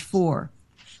 from page 4?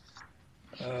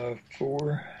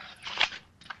 4.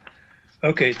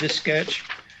 Okay, this sketch.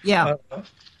 Yeah.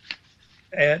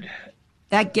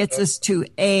 That gets us to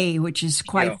A, which is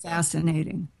quite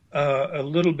fascinating. A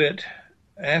little bit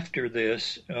after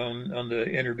this, on the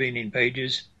intervening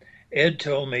pages, Ed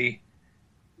told me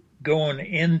going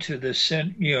into the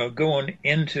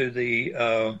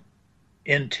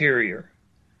interior,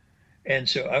 and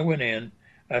so I went in.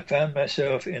 I found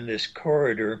myself in this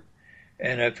corridor,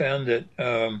 and I found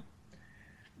that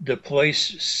the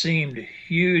place seemed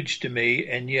huge to me,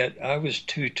 and yet I was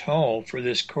too tall for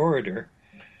this corridor.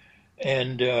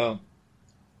 And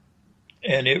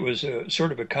it was a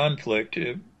sort of a conflict.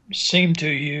 It seemed too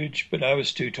huge, but I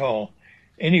was too tall.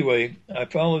 Anyway, I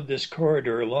followed this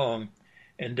corridor along,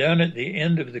 and down at the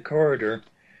end of the corridor,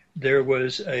 there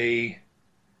was a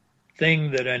thing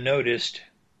that I noticed,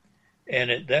 and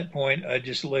at that point, I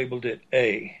just labeled it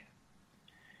A.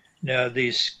 Now,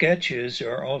 these sketches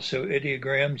are also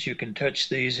ideograms. You can touch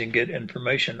these and get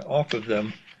information off of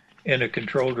them in a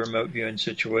controlled remote viewing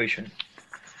situation.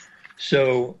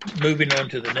 So moving on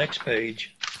to the next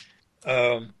page,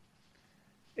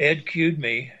 Ed cued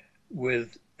me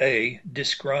with A,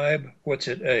 describe what's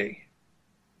at A.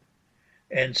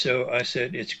 And so I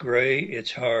said, it's gray,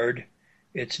 it's hard,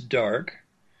 it's dark.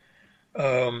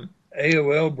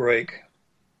 AOL break,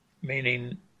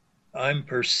 meaning I'm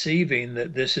perceiving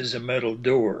that this is a metal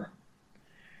door.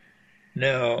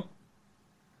 Now,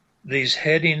 these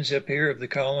headings up here of the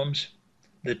columns,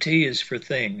 the T is for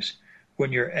things.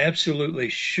 When you're absolutely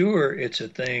sure it's a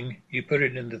thing, you put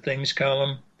it in the things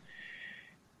column.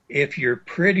 If you're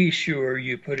pretty sure,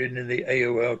 you put it in the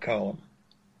AOL column.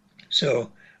 So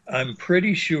I'm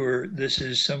pretty sure this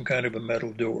is some kind of a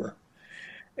metal door.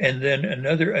 And then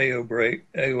another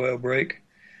AOL break,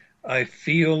 I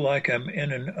feel like I'm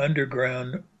in an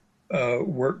underground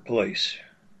workplace.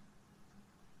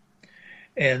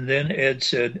 And then Ed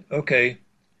said, okay,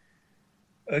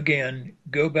 again,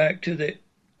 go back to the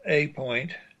A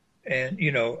point. And,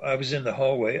 I was in the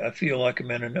hallway. I feel like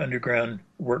I'm in an underground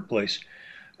workplace.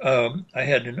 I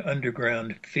had an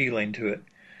underground feeling to it.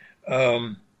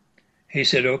 He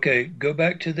said, okay, go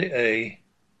back to the A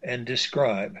and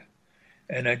describe.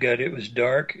 And I got it was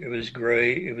dark, it was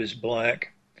gray, it was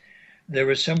black. There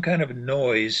was some kind of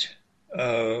noise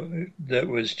that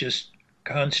was just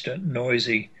constant,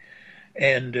 noisy,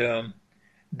 and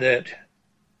that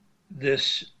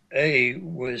this A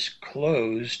was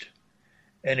closed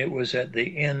and it was at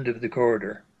the end of the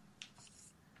corridor.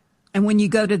 And when you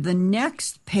go to the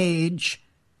next page...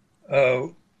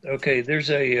 okay, there's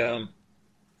a...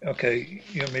 okay,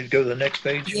 you want me to go to the next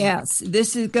page? Yes,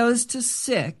 goes to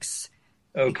 6.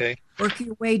 Okay. Work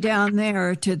your way down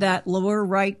there to that lower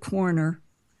right corner.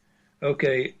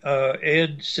 Okay,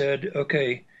 Ed said,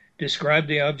 okay, describe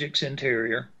the object's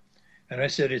interior. And I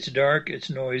said, it's dark, it's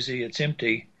noisy, it's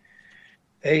empty.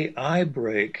 AI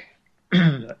break.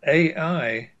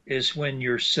 AI is when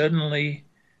you're suddenly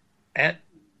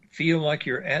feel like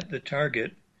you're at the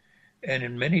target, and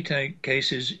in many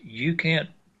cases you can't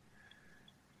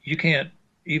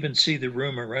even see the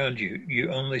room around you.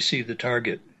 You only see the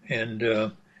target,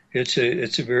 and it's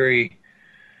a very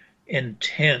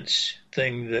intense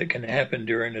thing that can happen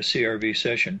during a CRV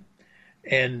session.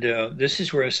 And this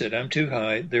is where I said, I'm too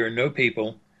high. There are no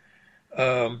people.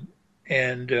 And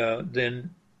then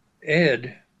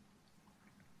Ed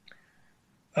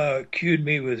cued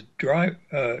me with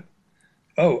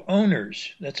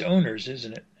owners. That's owners,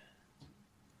 isn't it?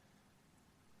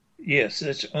 Yes,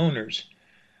 that's owners.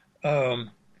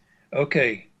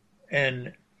 Okay,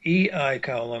 and EI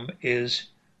column is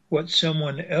what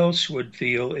someone else would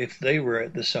feel if they were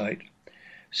at the site.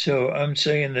 So I'm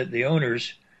saying that the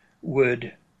owners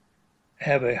would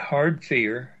have a hard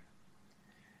fear,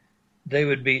 they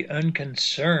would be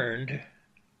unconcerned,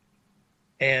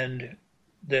 and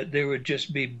that there would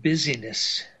just be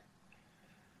busyness,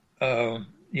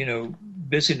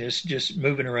 busyness, just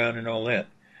moving around and all that.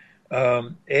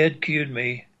 Ed cued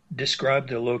me, described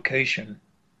the location.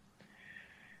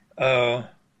 I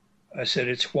said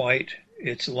it's white,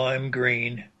 it's lime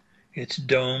green, it's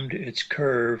domed, it's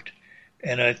curved,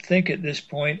 and I think at this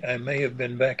point I may have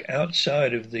been back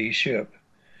outside of the ship.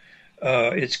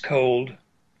 It's cold,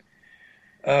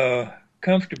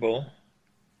 comfortable.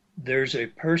 There's a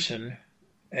person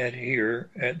at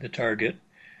the target,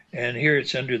 and here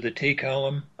it's under the T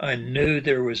column. I knew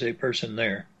there was a person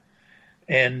there,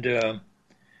 and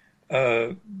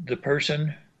the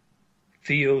person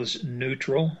feels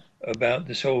neutral about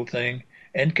this whole thing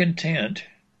and content.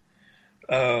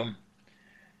 And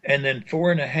then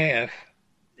 4.5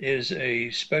 is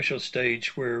a special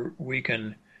stage where we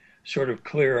can sort of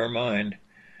clear our mind.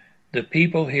 The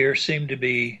people here seem to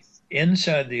be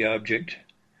inside the object,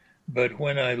 but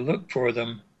when I look for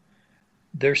them,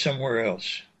 they're somewhere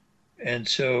else. And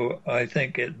so I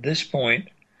think at this point,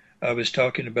 I was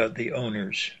talking about the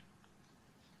owners.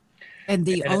 And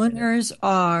the owners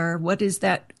are, what is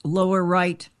that lower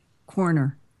right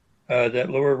corner? That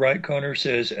lower right corner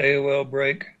says AOL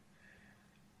break.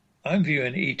 I'm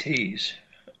viewing ETs.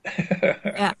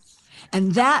 Yeah.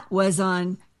 And that was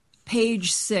on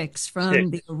page 6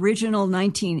 from the original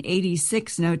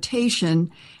 1986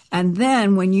 notation. And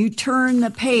then when you turn the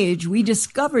page, we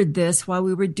discovered this while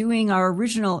we were doing our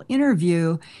original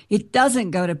interview. It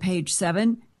doesn't go to page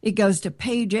 7. It goes to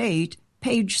page 8.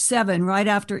 Page 7, right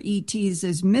after ETs,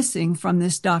 is missing from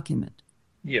this document.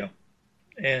 Yeah.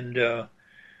 And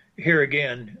here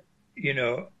again,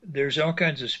 there's all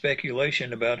kinds of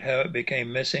speculation about how it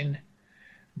became missing.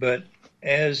 But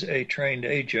as a trained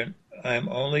agent, I'm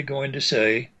only going to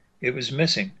say it was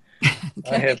missing.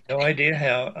 Okay. I have no idea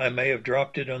how. I may have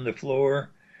dropped it on the floor.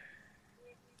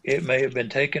 It may have been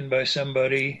taken by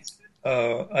somebody.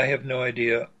 I have no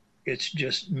idea. It's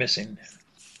just missing.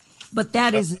 But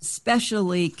that is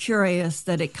especially curious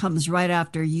that it comes right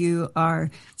after you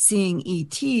are seeing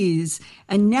ETs.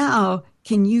 And now,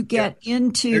 can you get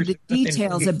into the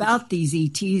details about these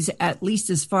ETs, at least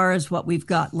as far as what we've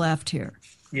got left here?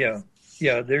 Yeah.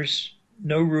 There's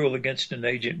no rule against an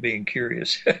agent being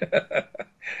curious.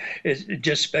 It's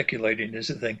just speculating is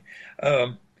the thing.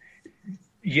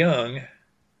 Young,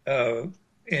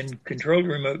 in controlled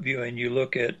remote viewing, you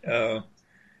look at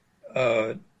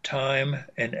time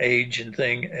and age and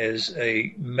thing as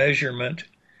a measurement,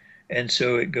 and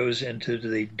so it goes into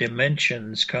the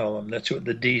dimensions column. That's what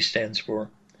the D stands for.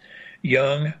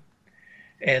 Young,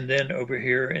 and then over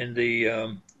here in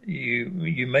the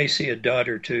you may see a dot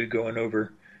or two going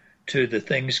over to the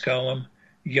things column,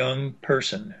 young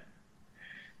person.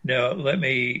 Now let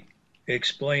me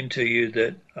explain to you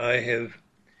that I have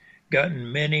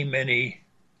gotten many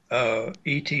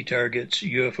ET targets,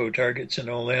 UFO targets, and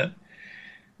all that.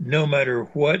 No matter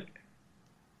what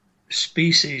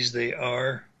species they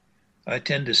are, I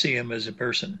tend to see them as a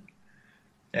person.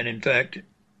 And in fact,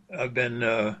 I've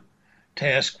been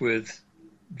tasked with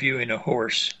viewing a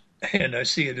horse, and I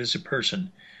see it as a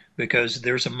person because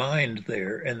there's a mind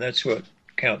there, and that's what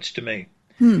counts to me.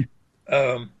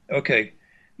 Okay,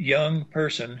 young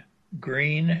person,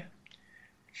 green,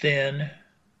 thin,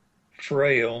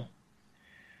 frail,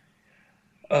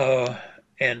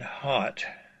 and hot.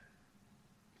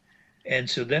 And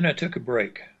so then I took a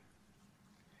break,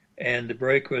 and the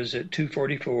break was at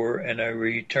 2:44, and I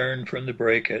returned from the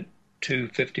break at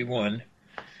 2:51,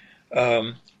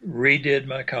 redid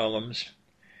my columns,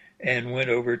 and went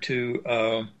over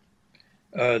to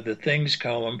the things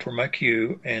column for my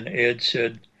Q, and Ed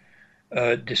said,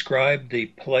 describe the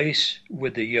place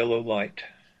with the yellow light.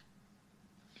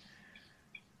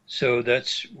 So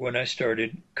that's when I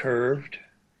started curved,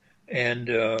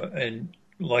 and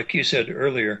like you said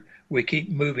earlier, we keep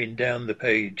moving down the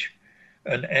page.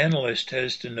 An analyst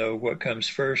has to know what comes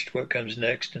first, what comes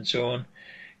next, and so on.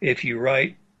 If you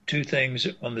write two things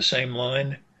on the same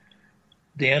line,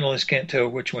 the analyst can't tell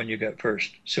which one you got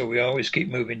first. So we always keep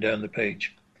moving down the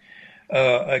page.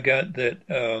 I got that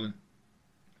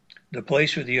the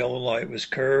place with the yellow light was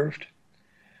curved,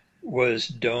 was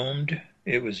domed,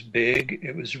 it was big,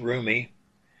 it was roomy.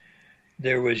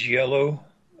 There was yellow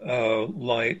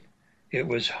light, it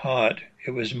was hot,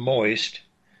 it was moist,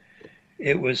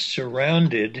 it was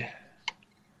surrounded,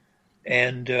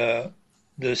 and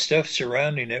the stuff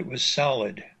surrounding it was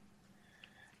solid.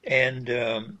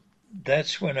 And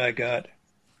that's when I got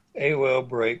AOL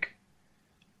break.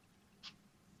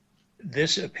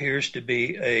 This appears to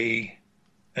be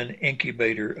an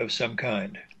incubator of some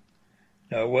kind.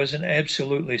 Now, I wasn't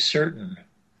absolutely certain,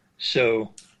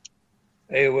 so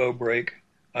AOL break,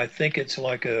 I think it's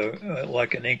like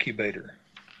an incubator.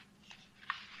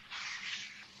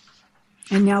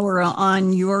 And now we're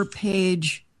on your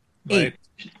page 8.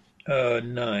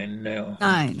 9 now.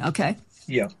 9, okay.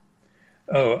 Yeah.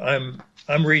 Oh,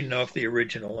 I'm reading off the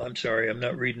original. I'm sorry, I'm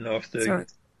not reading off the. Sorry.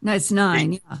 No, it's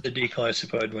 9. Yeah. The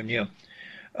declassified one. Yeah.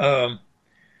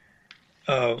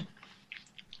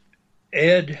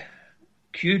 Ed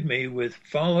cued me with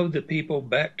 "follow the people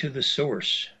back to the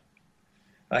source."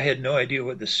 I had no idea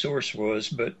what the source was,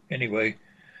 but anyway,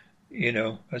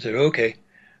 I said okay.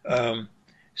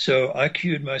 So I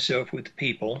cued myself with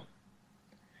people.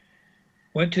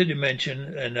 Went to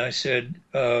dimension, and I said,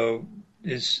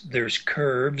 there's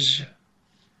curves,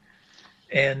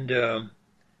 and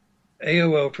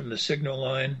AOL from the signal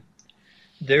line,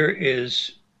 there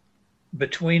is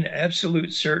between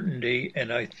absolute certainty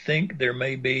and I think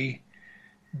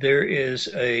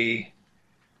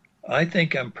I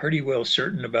think I'm pretty well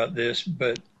certain about this,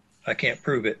 but I can't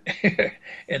prove it.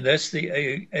 And that's the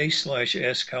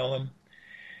A/S column.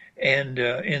 And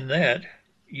in that,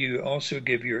 you also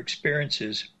give your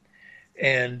experiences.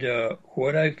 And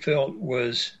what I felt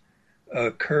was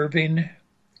curving,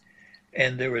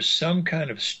 and there was some kind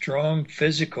of strong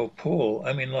physical pull.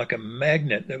 I mean, like a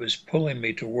magnet that was pulling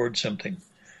me towards something.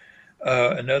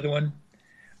 Another one,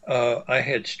 I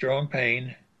had strong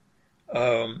pain,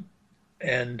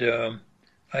 and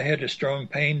I had a strong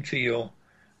pain feel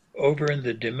over in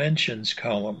the dimensions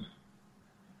column.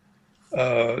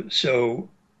 So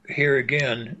here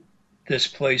again, this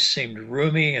place seemed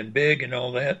roomy and big and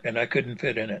all that, and I couldn't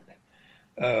fit in it.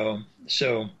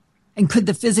 And could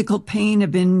the physical pain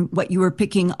have been what you were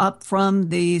picking up from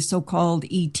the so-called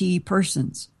ET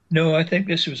persons? No, I think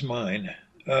this was mine.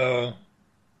 I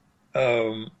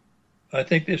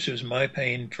think this was my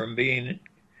pain from being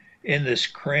in this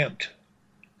cramped,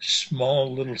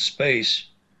 small little space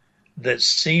that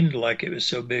seemed like it was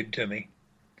so big to me.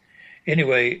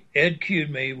 Anyway, Ed cued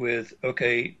me with,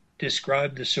 okay,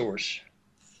 describe the source.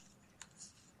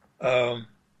 The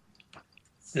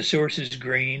source is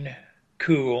green,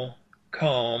 cool,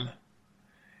 calm.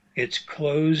 It's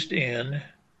closed in.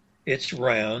 It's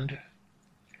round.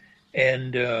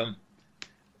 And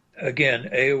again,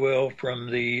 AOL from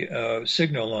the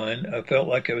signal line, I felt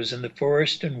like I was in the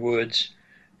forest and woods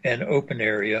and open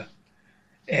area.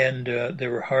 And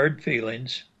there were hard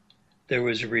feelings. There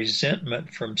was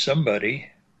resentment from somebody.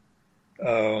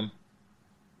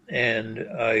 And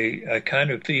I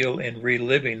kind of feel in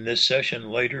reliving this session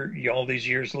later, all these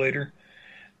years later,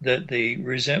 that the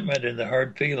resentment and the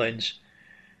hard feelings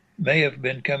may have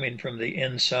been coming from the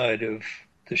inside of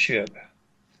the ship.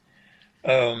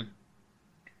 Ed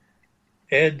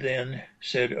then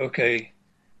said, okay,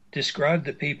 describe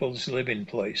the people's living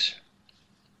place.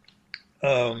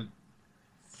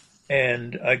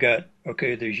 And I got,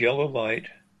 okay, there's yellow light.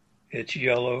 It's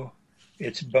yellow.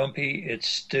 It's bumpy. It's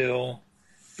still.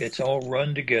 It's all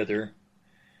run together.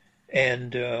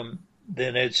 And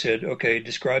then Ed said, okay,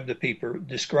 describe the people.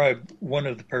 Describe one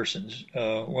of the persons,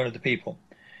 one of the people.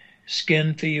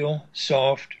 Skin feel,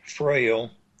 soft, frail.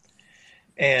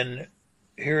 And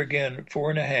here again,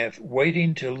 4.5,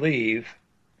 waiting to leave.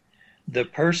 The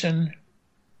person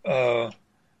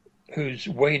who's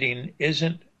waiting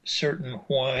isn't certain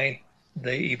why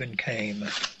they even came.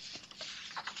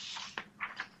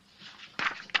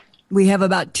 We have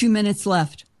about 2 minutes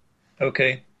left.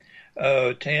 Okay.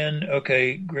 10,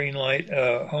 okay, green light,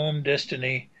 home,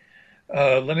 destiny.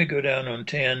 Let me go down on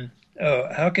 10.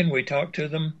 How can we talk to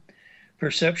them?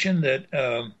 Perception that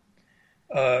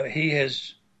he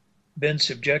has been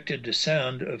subjected to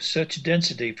sound of such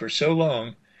density for so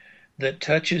long that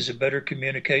touch is a better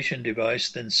communication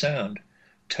device than sound.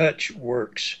 Touch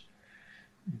works.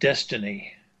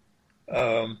 Destiny.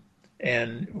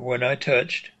 And when I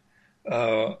touched,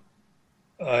 I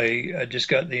just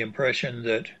got the impression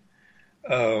that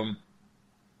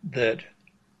that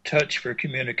touch for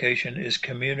communication is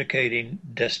communicating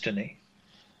destiny.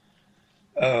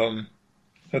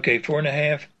 Okay,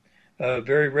 4.5.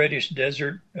 Very reddish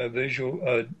desert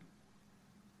visual,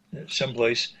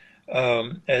 someplace,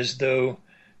 as though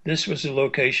this was a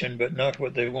location, but not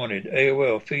what they wanted.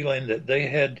 AOL, feeling that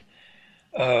they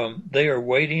are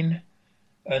waiting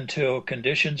until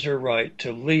conditions are right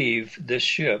to leave this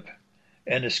ship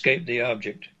and escape the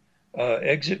object.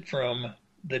 Exit from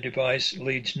the device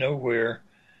leads nowhere,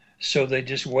 so they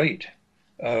just wait,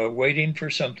 waiting for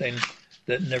something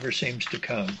that never seems to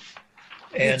come.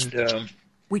 And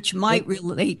which might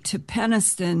relate to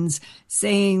Peniston's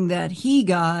saying that he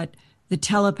got the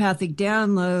telepathic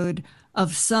download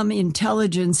of some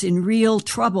intelligence in real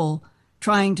trouble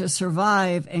trying to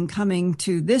survive and coming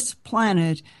to this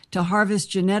planet to harvest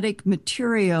genetic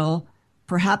material.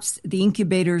 Perhaps the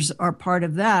incubators are part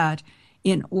of that,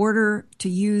 in order to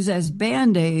use as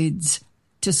Band-Aids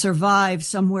to survive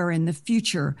somewhere in the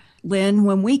future. Lynn,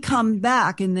 when we come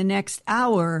back in the next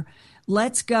hour,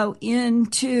 let's go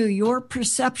into your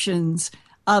perceptions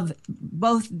of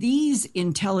both these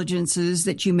intelligences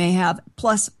that you may have,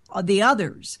 plus the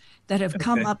others that have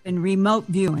come up in remote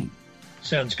viewing.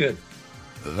 Sounds good.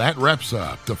 That wraps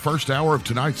up the first hour of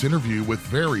tonight's interview with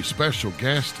very special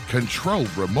guest, controlled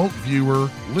remote viewer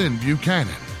Lyn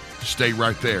Buchanan. Stay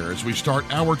right there as we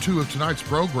start hour 2 of tonight's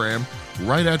program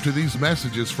right after these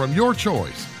messages from your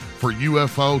choice for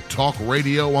UFO Talk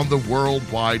Radio on the World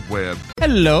Wide Web.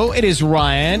 Hello, it is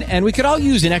Ryan, and we could all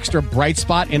use an extra bright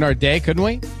spot in our day, couldn't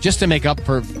we? Just to make up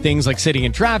for things like sitting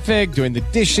in traffic, doing the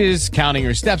dishes, counting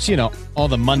your steps, you know, all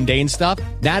the mundane stuff.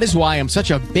 That is why I'm such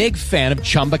a big fan of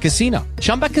Chumba Casino.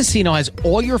 Chumba Casino has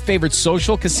all your favorite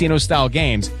social casino-style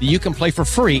games that you can play for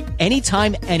free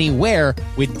anytime, anywhere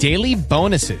with daily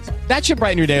bonuses. That should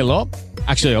brighten your day a little.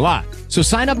 Actually, a lot. So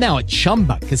sign up now at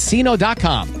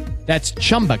ChumbaCasino.com. That's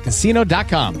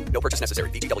ChumbaCasino.com. No purchase necessary.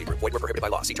 VGW. Void where prohibited by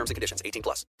law. See terms and conditions.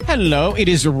 18+. Hello, it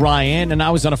is Ryan, and I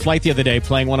was on a flight the other day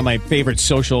playing one of my favorite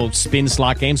social spin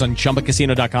slot games on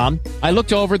ChumbaCasino.com. I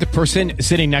looked over at the person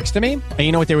sitting next to me, and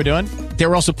you know what they were doing? They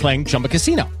were also playing Chumba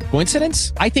Casino.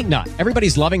 Coincidence? I think not.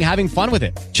 Everybody's loving having fun with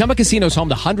it. Chumba Casino is home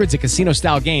to hundreds of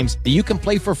casino-style games that you can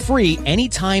play for free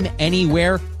anytime,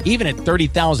 anywhere, even at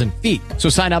 30,000 feet. So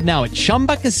sign up now at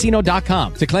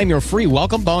ChumbaCasino.com to claim your free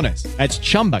welcome bonus. That's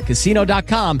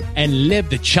ChumbaCasino.com and live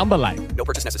the Chumba life. No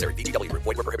purchase necessary. VGW. Void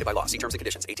where prohibited by law. See terms and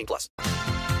conditions. 18+.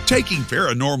 Taking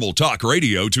paranormal talk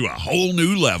radio to a whole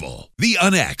new level.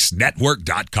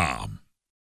 TheUnXNetwork.com.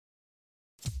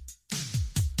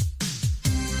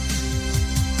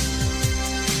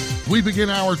 We begin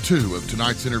hour 2 of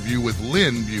tonight's interview with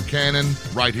Lyn Buchanan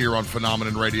right here on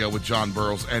Phenomenon Radio with John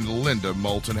Burroughs and Linda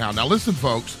Moulton Howe. Now listen,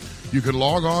 folks, You can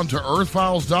log on to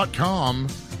earthfiles.com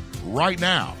right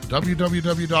now,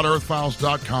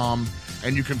 www.earthfiles.com,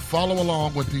 and you can follow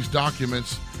along with these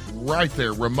documents right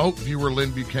there. Remote viewer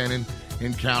Lyn Buchanan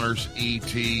encounters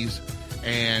ETs,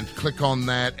 and click on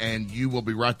that, and you will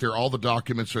be right there. All the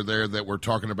documents are there that we're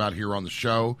talking about here on the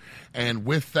show. And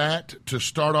with that, to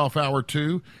start off hour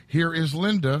 2, here is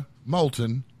Linda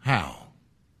Moulton Howe.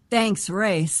 Thanks,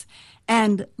 Race.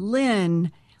 And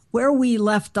Lyn, where we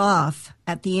left off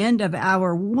at the end of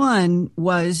hour 1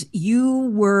 was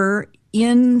you were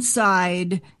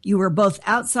inside. You were both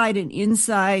outside and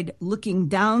inside, looking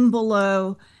down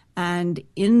below and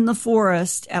in the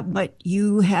forest at what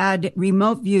you had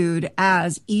remote viewed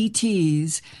as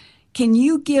ETs. Can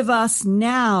you give us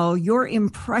now your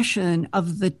impression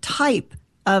of the type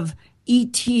of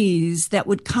ETs that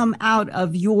would come out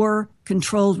of your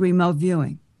controlled remote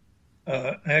viewing?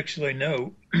 Actually,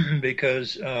 no,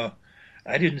 because I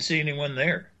didn't see anyone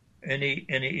there, any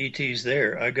ETs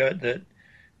there. I got that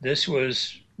this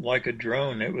was like a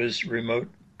drone. It was remote,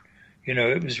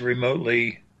 it was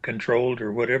remotely controlled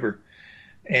or whatever.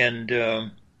 And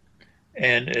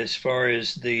as far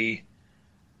as the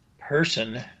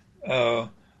person,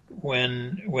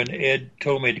 when Ed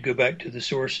told me to go back to the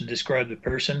source and describe the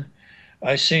person,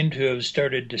 I seem to have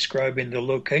started describing the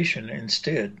location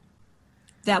instead.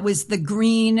 That was the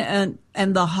green and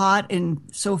the hot and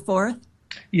so forth?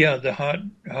 Yeah, the hot,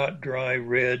 dry,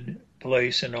 red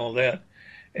place and all that.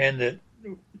 And that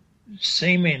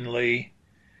seemingly,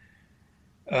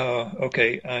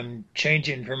 okay, I'm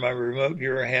changing from my remote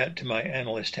viewer hat to my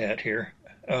analyst hat here.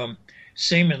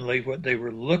 Seemingly what they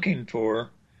were looking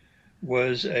for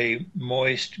was a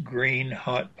moist, green,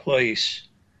 hot place.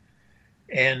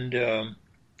 And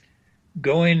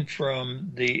going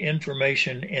from the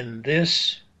information in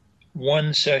this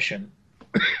one session,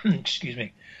 excuse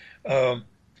me, an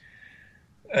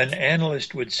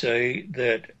analyst would say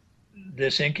that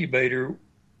this incubator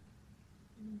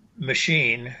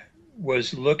machine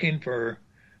was looking for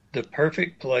the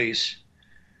perfect place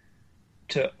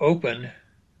to open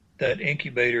that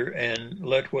incubator and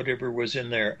let whatever was in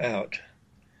there out,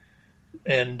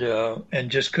 and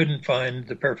just couldn't find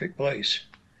the perfect place.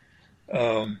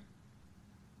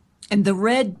 And the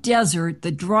red desert,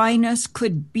 the dryness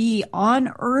could be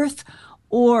on Earth,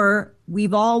 or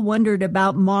we've all wondered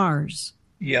about Mars.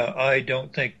 Yeah, I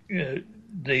don't think the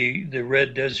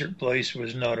red desert place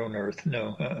was not on Earth,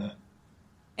 no.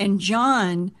 And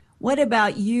John, what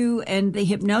about you and the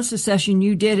hypnosis session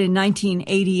you did in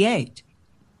 1988?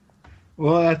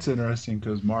 Well, that's interesting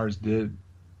because Mars did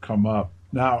come up.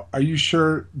 Now, are you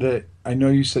sure that, I know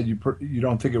you said you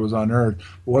don't think it was on Earth,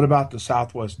 but what about the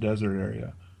Southwest Desert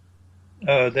area?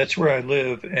 That's where I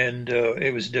live, and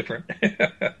it was different.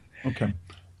 Okay.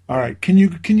 All right. Can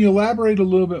you elaborate a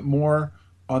little bit more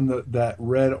on that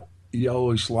red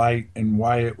yellowish light and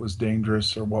why it was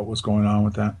dangerous or what was going on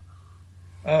with that?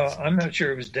 I'm not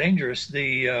sure it was dangerous.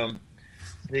 The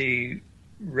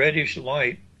reddish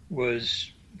light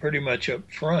was pretty much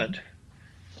up front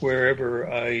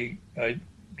wherever I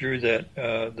drew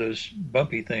those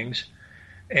bumpy things,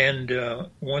 and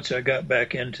once I got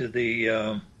back into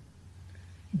the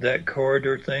that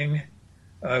corridor thing,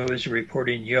 I was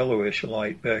reporting yellowish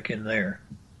light back in there.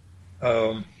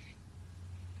 The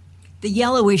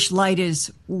yellowish light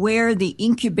is where the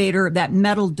incubator, that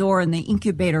metal door and the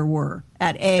incubator were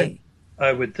at A.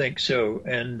 I would think so.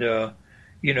 And,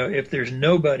 if there's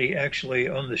nobody actually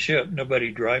on the ship,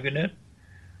 nobody driving it,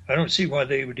 I don't see why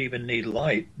they would even need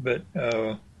light. But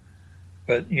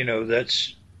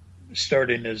that's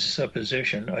starting as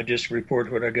supposition. I just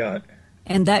report what I got.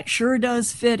 And that sure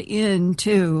does fit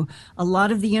into a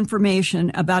lot of the information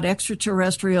about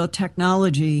extraterrestrial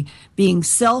technology being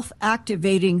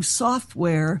self-activating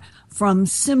software from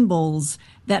symbols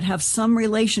that have some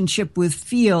relationship with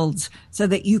fields, so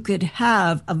that you could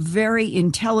have a very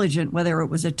intelligent, whether it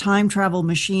was a time travel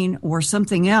machine or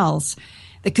something else,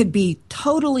 that could be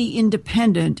totally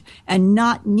independent and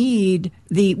not need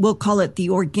we'll call it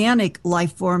the organic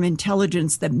life form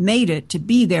intelligence that made it to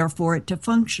be there for it to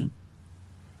function.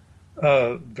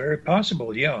 Very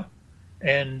possible, yeah.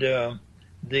 And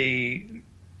the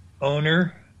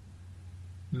owner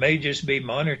may just be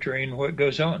monitoring what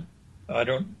goes on.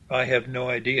 I have no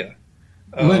idea.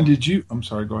 Lyn, I'm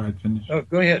sorry, go ahead, finish. Oh,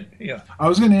 go ahead, yeah. I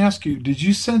was going to ask you, did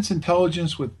you sense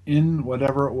intelligence within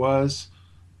whatever it was,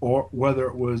 or whether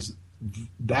it was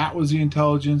that was the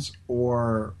intelligence,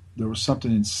 or there was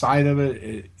something inside of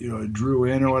it, it drew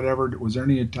in or whatever? Was there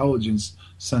any intelligence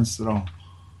sensed at all?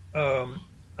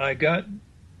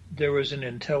 There was an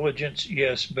intelligence,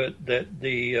 yes, but that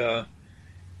the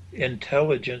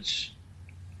intelligence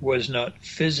was not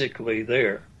physically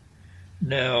there.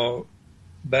 Now,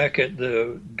 back at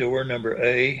the door number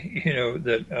A,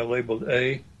 that I labeled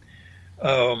A,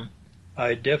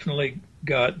 I definitely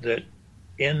got that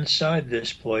inside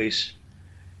this place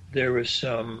there was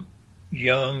some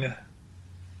young,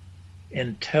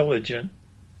 intelligent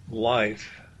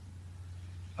life,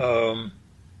 and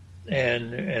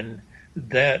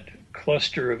that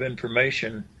cluster of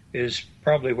information is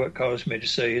probably what caused me to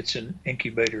say it's an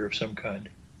incubator of some kind.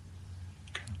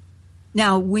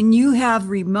 Now, when you have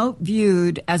remote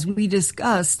viewed, as we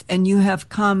discussed, and you have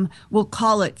come, we'll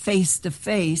call it face to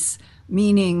face,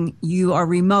 meaning you are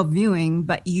remote viewing,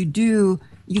 but you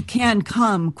can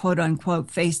come, quote unquote,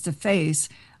 face to face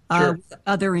with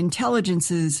other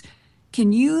intelligences.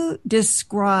 Can you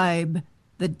describe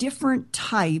the different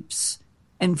types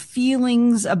and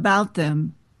feelings about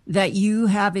them that you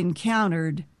have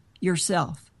encountered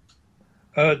yourself?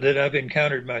 That I've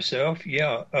encountered myself?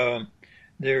 Yeah.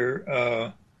 There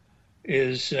are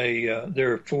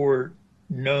 4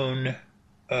 known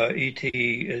ET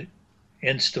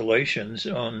installations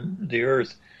on the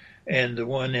Earth, and the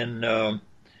one in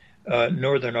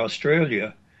northern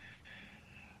Australia.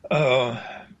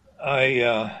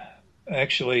 I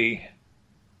actually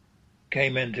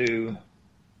came into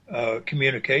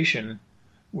communication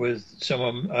with some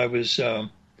of them.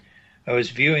 I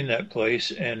was viewing that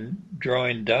place and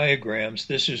drawing diagrams.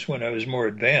 This is when I was more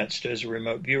advanced as a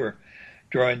remote viewer,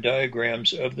 drawing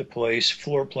diagrams of the place,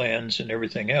 floor plans, and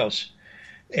everything else.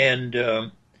 And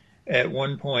at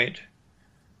one point,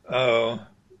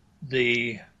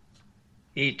 the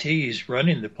ETs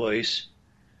running the place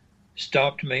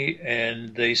stopped me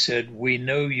and they said, "We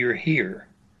know you're here."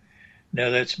 Now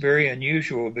that's very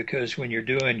unusual because when you're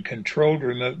doing controlled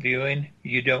remote viewing,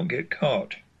 you don't get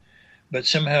caught. But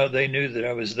somehow they knew that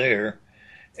I was there,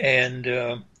 and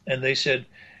they said,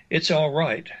 "It's all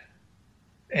right,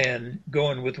 and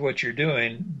going with what you're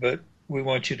doing, but we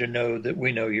want you to know that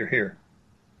we know you're here."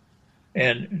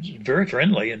 And it's very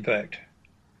friendly, in fact.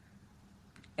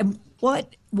 And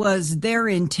what was their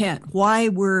intent? Why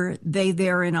were they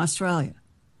there in Australia?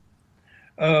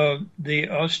 The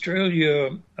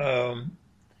Australia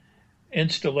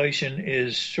installation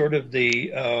is sort of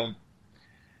the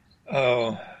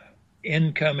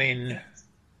incoming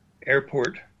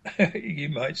airport, you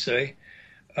might say,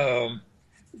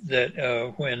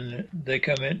 that when they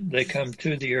come in, they come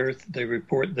to the Earth, they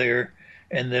report there,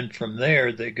 and then from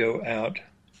there they go out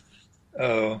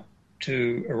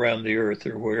to around the Earth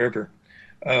or wherever.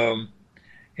 In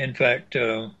fact,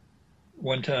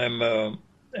 one time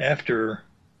after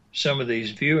some of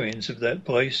these viewings of that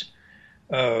place,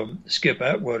 Skip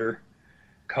Atwater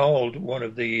called one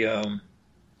of the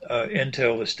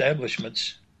intel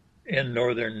establishments in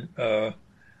northern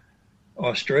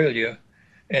Australia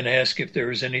and asked if there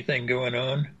was anything going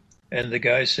on. And the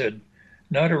guy said,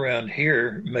 "Not around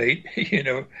here, mate."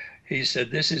 He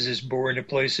said, "This is as boring a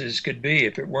place as could be.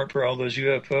 If it weren't for all those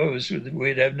UFOs,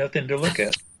 we'd have nothing to look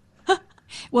at."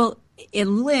 Well,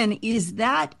 and Lynn, is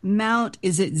that Mount,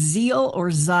 is it Zeil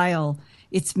or Zeil?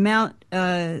 It's Mount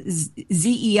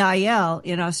Zeil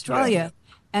in Australia.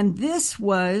 Yeah. And this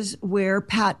was where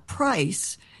Pat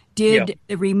Price did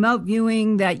the remote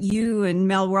viewing that you and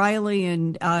Mel Riley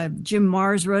and Jim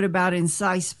Mars wrote about in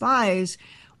Sci-Spies,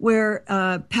 where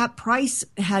Pat Price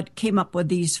came up with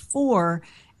these 4.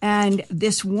 And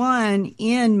this one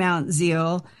in Mount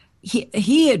Zeil,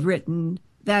 he had written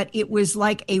that it was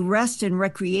like a rest and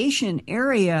recreation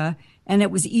area, and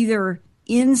it was either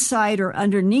inside or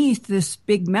underneath this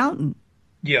big mountain.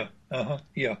 Yeah.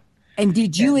 Yeah. And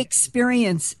did you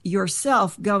experience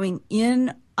yourself going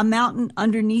in a mountain,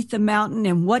 underneath the mountain,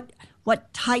 and what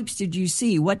types did you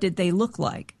see? What did they look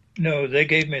like? No, they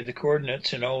gave me the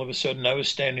coordinates, and all of a sudden I was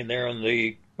standing there on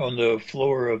the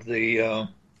floor of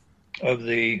the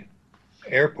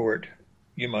airport,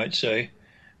 you might say,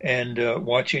 and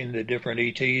watching the different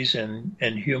ETs and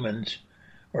humans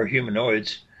or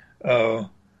humanoids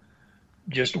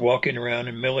just walking around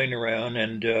and milling around,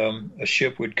 and a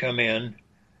ship would come in,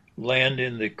 land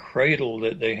in the cradle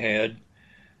that they had.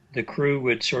 The crew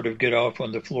would sort of get off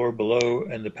on the floor below,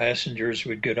 and the passengers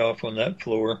would get off on that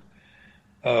floor.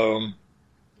 And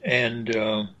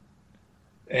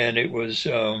it was,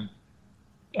 I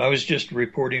was just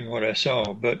reporting what I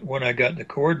saw. But when I got the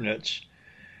coordinates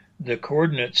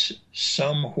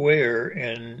somewhere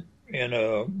in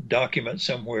a document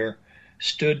somewhere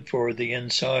stood for the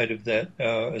inside of that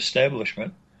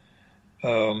establishment.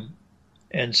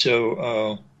 And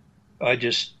so I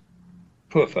just,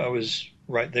 I was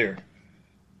right there.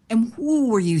 And who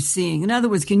were you seeing? In other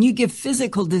words, can you give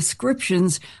physical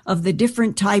descriptions of the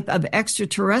different type of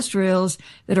extraterrestrials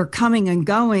that are coming and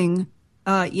going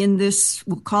in this,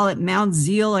 we'll call it Mount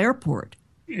Zeal Airport?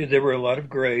 There were a lot of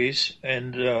grays,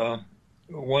 and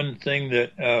one thing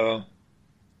that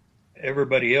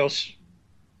everybody else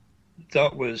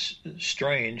thought was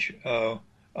strange,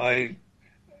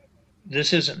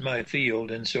 this isn't my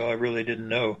field, and so I really didn't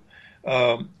know,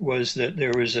 was that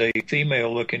there was a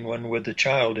female-looking one with a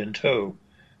child in tow,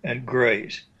 and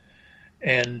grays.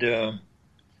 And there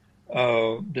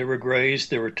were grays,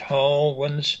 there were tall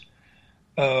ones.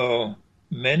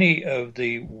 Many of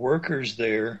the workers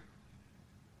there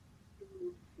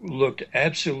looked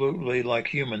absolutely like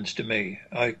humans to me.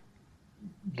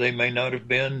 They may not have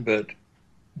been, but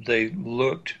they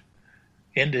looked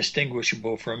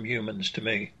indistinguishable from humans to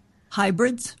me.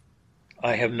 Hybrids?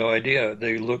 I have no idea.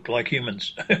 They looked like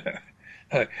humans.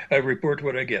 I report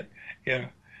what I get. Yeah.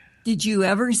 Did you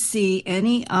ever see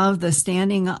any of the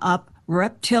standing up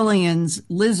reptilians,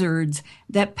 lizards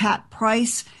that Pat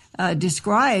Price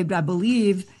described, I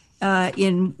believe,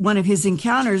 in one of his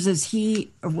encounters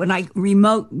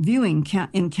remote viewing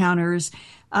encounters,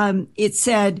 it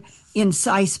said in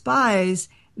Sci Spies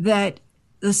that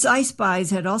the Sci Spies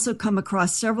had also come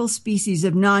across several species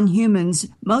of non-humans.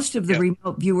 Most of the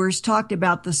remote viewers talked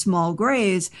about the small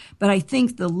grays, but I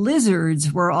think the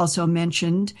lizards were also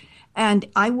mentioned. And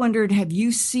I wondered, have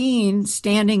you seen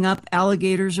standing up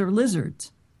alligators or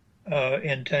lizards?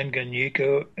 In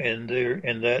Tanganyika, in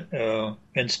that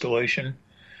installation,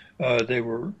 they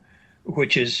were,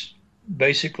 which is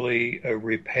basically a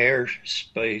repair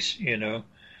space,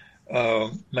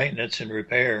 maintenance and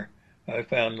repair. I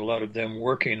found a lot of them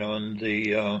working on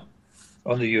the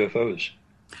UFOs.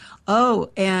 Oh,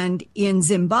 and in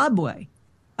Zimbabwe,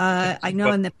 I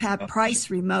know in the Pat Price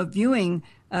remote viewing,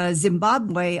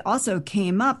 Zimbabwe also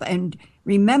came up. And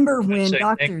remember when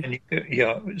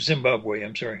Zimbabwe,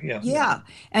 I'm sorry. Yeah. Yeah.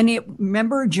 And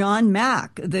remember John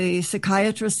Mack, the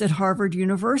psychiatrist at Harvard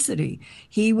University.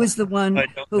 He was the one. I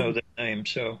don't know the name,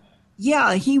 so.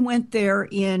 Yeah, he went there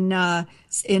in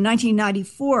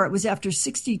 1994. It was after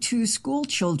 62 school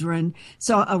children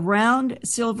saw a round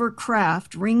silver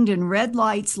craft ringed in red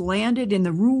lights landed in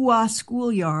the Ruwa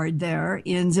schoolyard there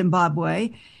in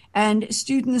Zimbabwe. And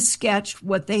students sketched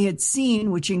what they had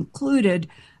seen, which included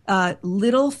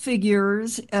little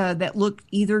figures that looked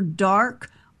either dark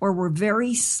or were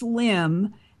very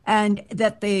slim, and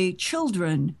that the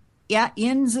children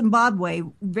in Zimbabwe,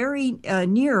 very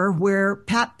near where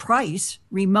Pat Price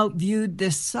remote viewed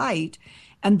this site,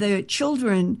 and the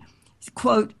children,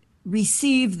 quote,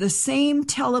 received the same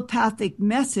telepathic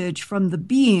message from the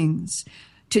beings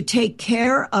to take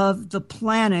care of the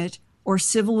planet or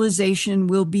civilization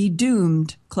will be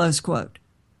doomed, close quote.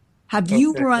 Have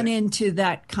you run into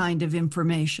that kind of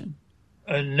information?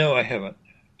 No, I haven't.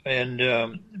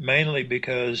 And mainly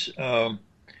because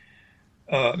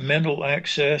mental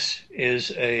access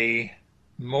is a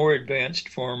more advanced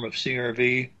form of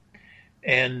CRV,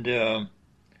 and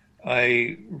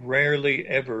I rarely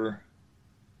ever,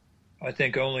 I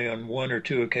think only on one or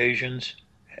two occasions,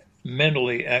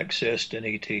 mentally accessed an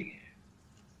ET.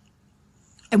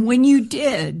 And when you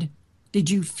did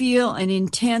you feel an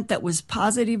intent that was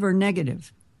positive or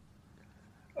negative?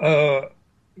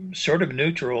 Sort of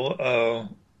neutral,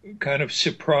 kind of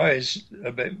surprised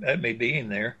at me being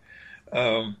there.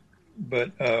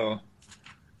 But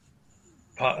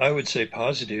I would say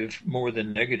positive more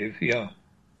than negative, yeah.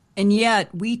 And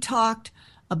yet we talked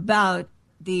about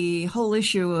the whole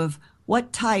issue of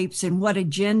what types and what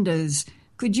agendas.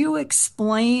 Could you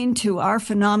explain to our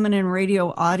Phenomenon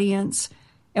Radio audience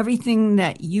everything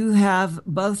that you have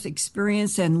both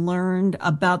experienced and learned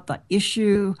about the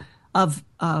issue of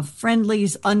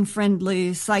friendlies,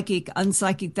 unfriendly, psychic,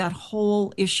 unpsychic, that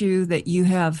whole issue that you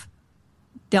have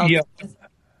dealt with?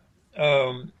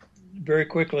 Very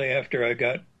quickly after I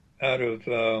got out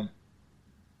of,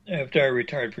 after I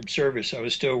retired from service, I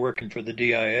was still working for the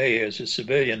DIA as a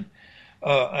civilian.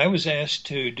 I was asked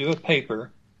to do a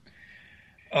paper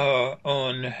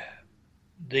on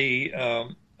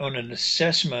an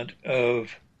assessment of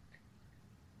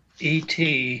ET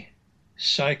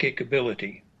psychic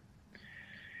ability.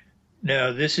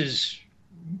 Now, this is,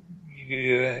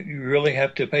 you really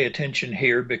have to pay attention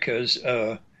here because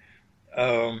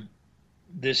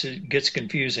gets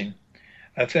confusing.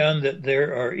 I found that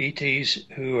there are ETs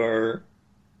who are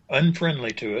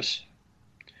unfriendly to us,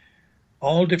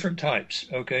 all different types,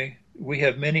 okay? We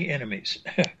have many enemies.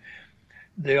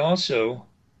 There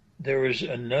was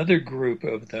another group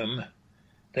of them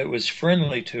that was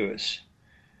friendly to us.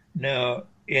 Now,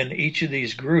 in each of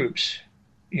these groups,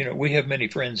 we have many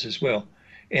friends as well.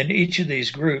 And each of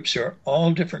these groups are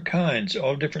all different kinds,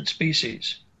 all different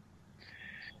species.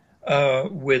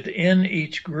 Within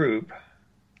each group,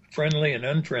 friendly and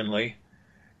unfriendly,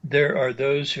 there are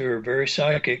those who are very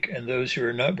psychic and those who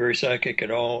are not very psychic at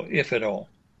all, if at all.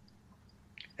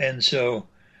 And so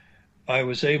I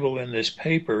was able in this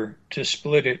paper to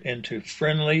split it into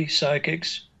friendly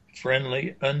psychics,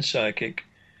 friendly unpsychic,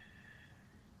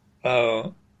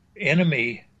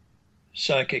 enemy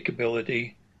psychic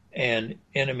ability, and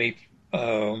enemy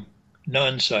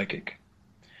non-psychic.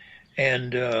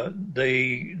 And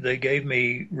they gave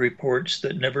me reports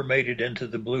that never made it into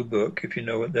the Blue Book, if you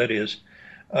know what that is.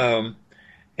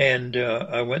 And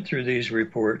I went through these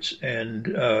reports and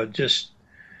just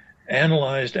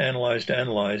analyzed, and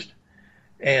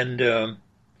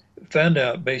found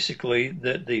out basically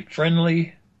that the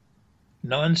friendly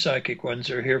non-psychic ones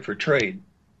are here for trade,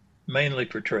 mainly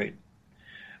for trade.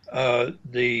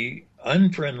 The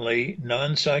unfriendly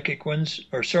non-psychic ones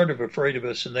are sort of afraid of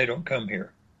us and they don't come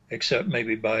here, except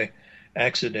maybe by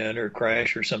accident or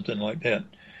crash or something like that.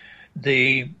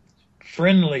 The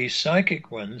friendly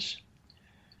psychic ones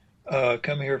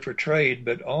come here for trade,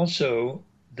 but also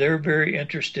they're very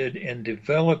interested in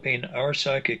developing our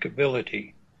psychic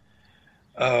ability.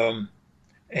 And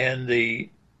the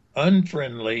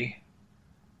unfriendly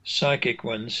psychic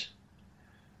ones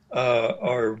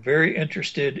are very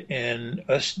interested in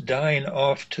us dying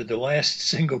off to the last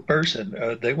single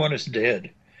person. They want us dead.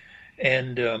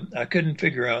 And I couldn't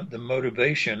figure out the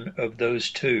motivation of those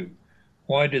two.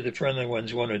 Why do the friendly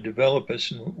ones want to develop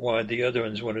us and why the other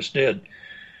ones want us dead?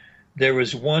 There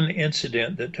was one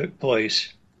incident that took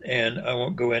place, and I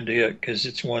won't go into it because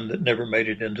it's one that never made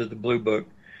it into the Blue Book.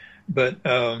 But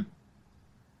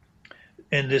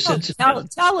in this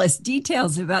incident... Tell us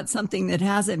details about something that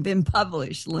hasn't been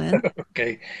published, Lyn.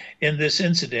 Okay. In this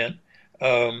incident,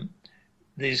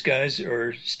 these guys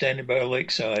are standing by a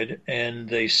lakeside, and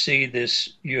they see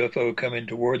this UFO coming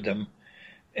toward them.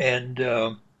 And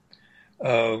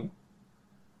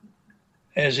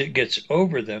as it gets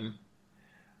over them,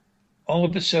 all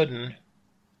of a sudden,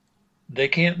 they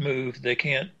can't move. They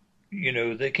can't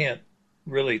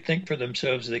really think for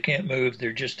themselves. They can't move.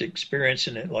 They're just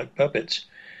experiencing it like puppets,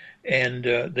 and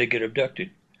they get abducted.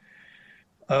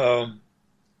 And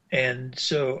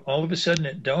so all of a sudden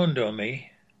it dawned on me,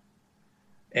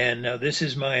 and now this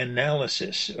is my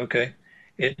analysis, okay?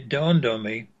 It dawned on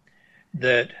me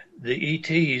that the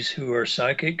ETs who are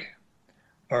psychic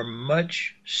are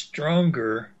much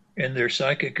stronger in their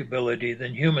psychic ability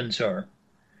than humans are.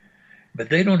 But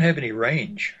they don't have any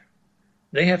range.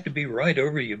 They have to be right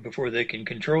over you before they can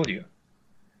control you.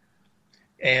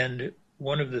 And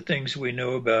one of the things we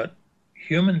know about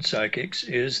human psychics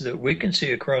is that we can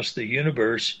see across the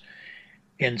universe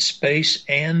in space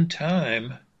and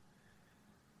time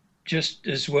just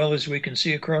as well as we can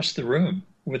see across the room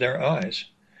with our eyes.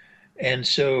 And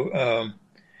so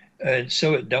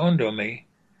it dawned on me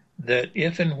that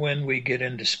if and when we get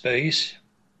into space,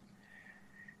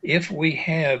 if we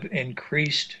have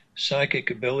increased psychic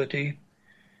ability,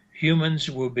 humans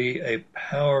will be a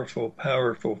powerful,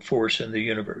 powerful force in the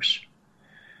universe.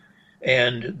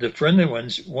 And the friendly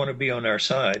ones want to be on our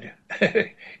side.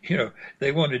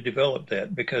 They want to develop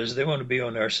that because they want to be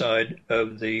on our side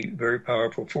of the very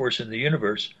powerful force in the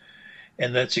universe.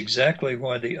 And that's exactly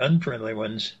why the unfriendly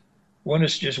ones want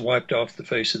us just wiped off the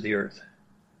face of the earth.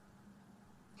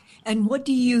 And what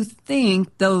do you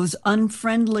think those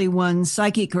unfriendly ones,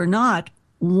 psychic or not,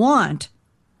 want?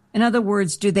 In other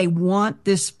words, do they want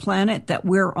this planet that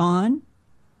we're on?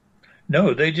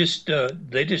 No, they just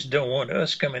don't want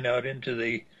us coming out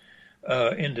into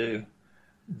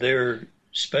their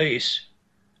space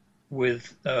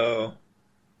with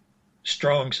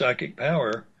strong psychic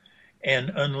power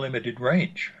and unlimited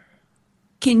range.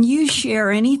 Can you share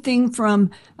anything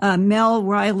from Mel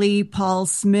Riley, Paul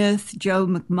Smith, Joe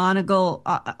McMoneagle?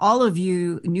 All of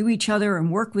you knew each other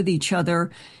and worked with each other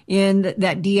in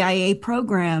that DIA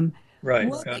program. Right.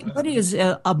 What is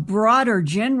a broader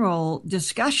general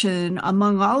discussion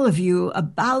among all of you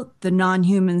about the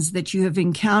non-humans that you have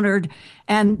encountered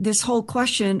and this whole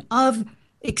question of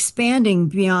expanding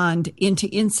beyond into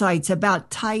insights about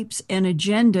types and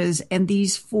agendas and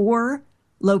these 4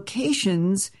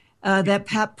 locations that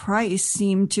Pat Price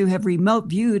seemed to have remote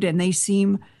viewed, and they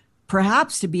seem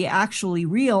perhaps to be actually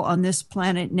real on this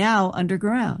planet now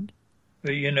underground?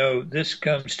 This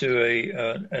comes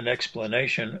to an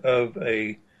explanation of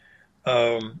a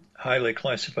highly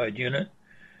classified unit,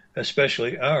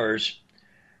 especially ours.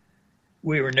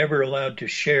 We were never allowed to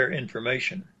share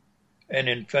information. And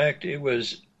in fact, it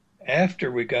was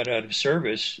after we got out of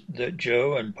service that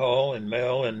Joe and Paul and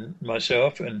Mel and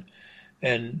myself and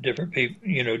different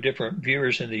people, different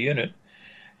viewers in the unit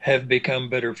have become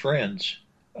better friends.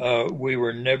 We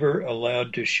were never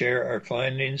allowed to share our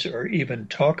findings or even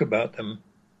talk about them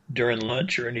during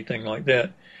lunch or anything like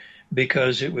that,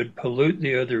 because it would pollute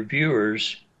the other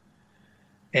viewers.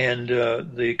 And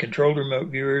the controlled remote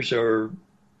viewers are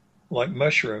like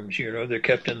mushrooms, they're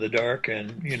kept in the dark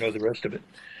and, the rest of it.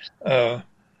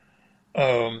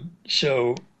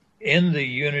 So in the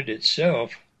unit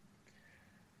itself,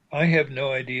 I have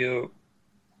no idea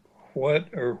what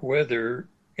or whether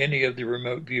any of the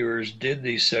remote viewers did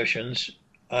these sessions.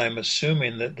 I'm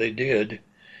assuming that they did.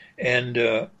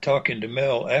 And talking to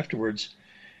Mel afterwards,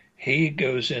 he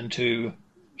goes into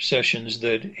sessions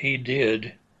that he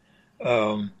did.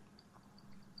 And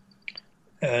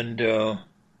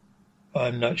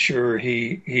I'm not sure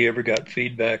he ever got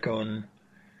feedback on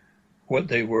what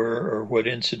they were or what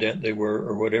incident they were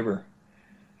or whatever.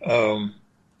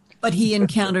 But he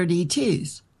encountered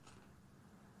ETs.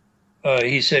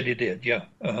 He said he did, yeah.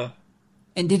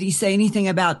 And did he say anything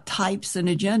about types and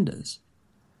agendas?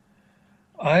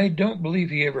 I don't believe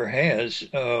he ever has.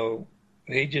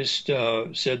 He just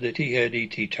said that he had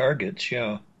ET targets,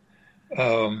 yeah.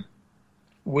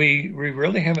 We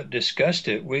really haven't discussed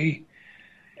it. We,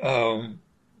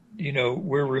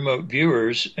 we're remote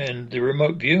viewers, and the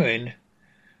remote viewing,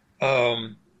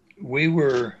 we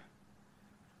were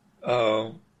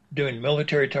doing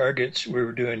military targets, we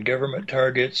were doing government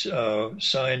targets,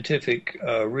 scientific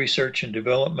research and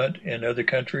development in other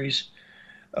countries.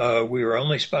 We were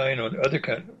only spying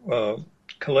on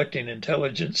collecting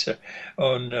intelligence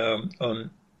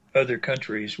on other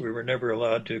countries. We were never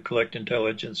allowed to collect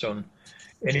intelligence on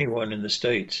anyone in the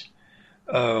States.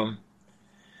 But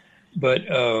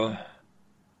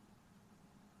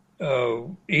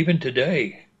even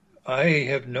today, I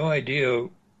have no idea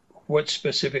what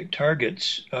specific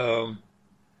targets the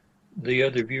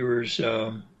other viewers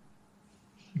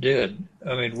did.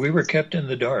 I mean, we were kept in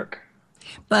the dark.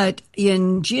 But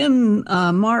in Jim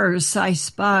Marr's Sci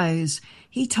Spies,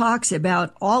 he talks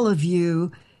about all of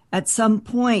you at some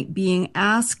point being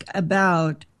asked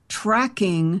about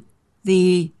tracking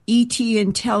the ET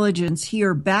intelligence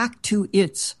here back to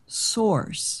its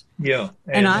source. Yeah.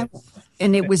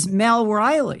 And it was Mel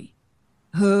Riley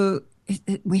who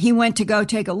he went to go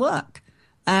take a look.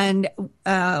 And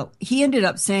he ended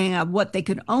up saying what they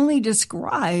could only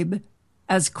describe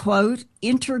as, quote,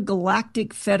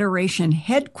 intergalactic federation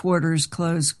headquarters,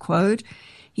 close quote.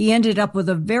 He ended up with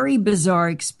a very bizarre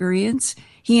experience.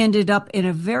 He ended up in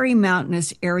a very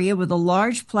mountainous area with a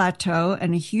large plateau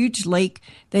and a huge lake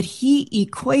that he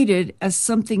equated as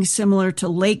something similar to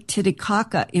Lake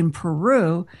Titicaca in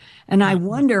Peru. And I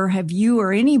wonder, have you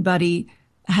or anybody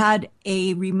had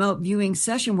a remote viewing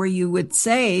session where you would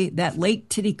say that Lake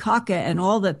Titicaca and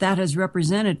all that has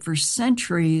represented for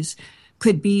centuries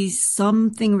could be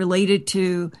something related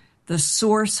to the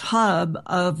source hub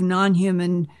of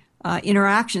non-human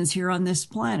interactions here on this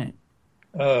planet?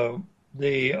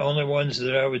 The only ones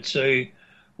that I would say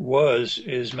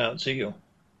is Mount Seal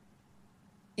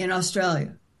in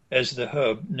Australia as the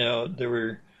hub. Now there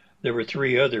were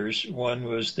three others. One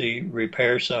was the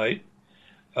repair site,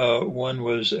 one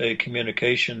was a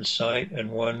communications site, and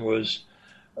one was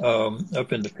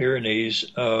up in the Pyrenees.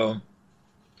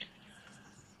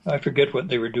 I forget what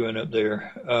they were doing up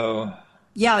there.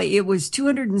 Yeah, it was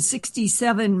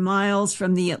 267 miles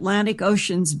from the Atlantic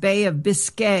Ocean's Bay of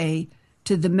Biscay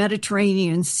to the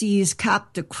Mediterranean Sea's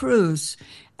Cap de Cruz.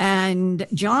 And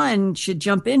John should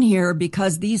jump in here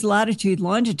because these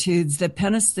longitudes that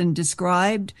Peniston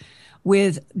described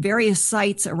with various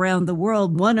sites around the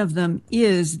world, one of them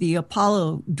is the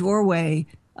Apollo doorway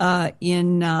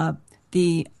in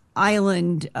the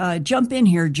island. Jump in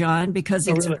here, John, because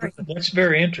that's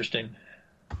very interesting.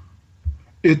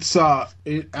 It's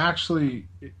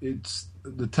it's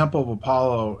the Temple of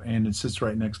Apollo, and it sits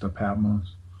right next to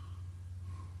Patmos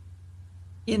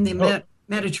in the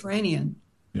Mediterranean.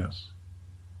 Yes,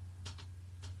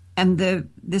 and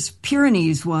this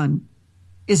Pyrenees one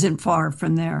isn't far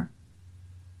from there.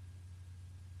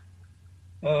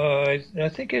 I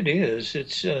think it is.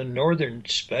 It's northern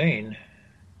Spain.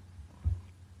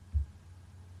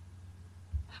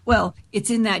 Well, it's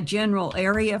in that general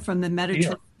area from the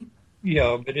Mediterranean.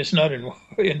 Yeah, but it's not in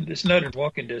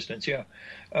walking distance. Yeah,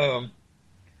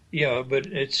 but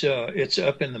it's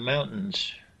up in the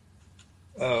mountains.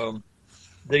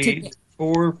 The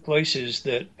four places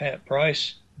that Pat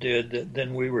Price did that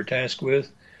then we were tasked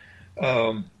with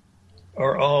are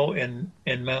all in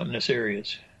mountainous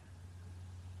areas.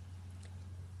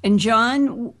 And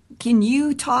John, can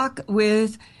you talk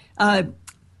with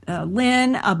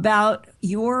Lyn about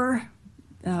your,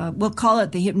 we'll call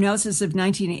it the hypnosis of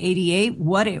 1988,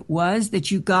 what it was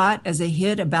that you got as a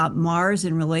hit about Mars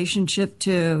in relationship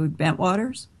to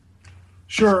Bentwaters?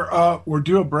 Sure. We'll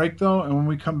do a break, though, and when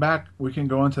we come back, we can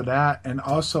go into that. And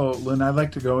also, Lyn, I'd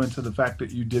like to go into the fact that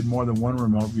you did more than one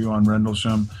remote view on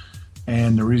Rendlesham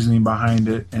and the reasoning behind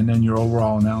it, and then your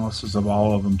overall analysis of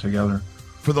all of them together.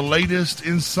 For the latest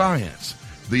in science,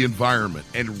 the environment,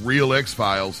 and real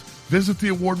X-Files, visit the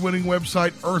award-winning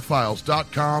website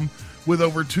earthfiles.com with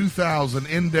over 2,000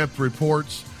 in-depth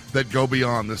reports that go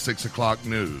beyond the 6 o'clock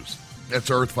news. That's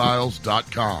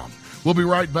earthfiles.com. We'll be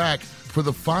right back for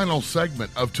the final segment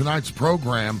of tonight's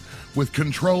program with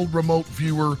controlled remote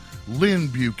viewer Lyn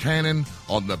Buchanan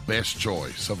on the best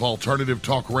choice of alternative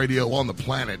talk radio on the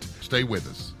planet. Stay with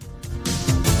us.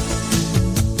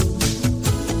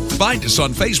 Find us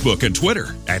on Facebook and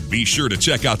Twitter, and be sure to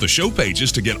check out the show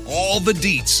pages to get all the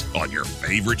deets on your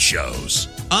favorite shows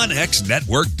on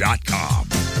xnetwork.com.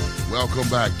 Welcome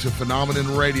back to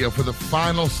Phenomenon Radio for the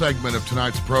final segment of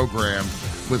tonight's program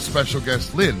with special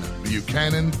guest Lyn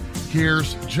Buchanan.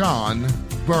 Here's John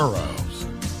Burroughs.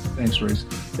 Thanks, Reese.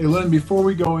 Hey, Lyn, before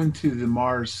we go into the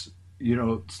Mars,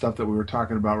 stuff that we were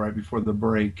talking about right before the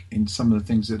break and some of the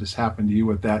things that has happened to you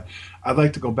with that, I'd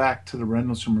like to go back to the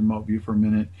Rendlesham remote view for a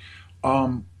minute.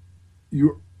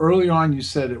 You early on, you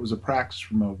said it was a practice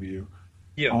remote view.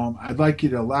 Yeah. I'd like you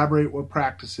to elaborate what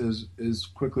practice is as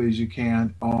quickly as you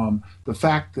can. The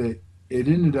fact that it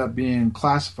ended up being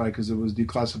classified because it was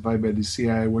declassified by the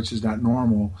CIA, which is not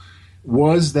normal.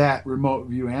 Was that remote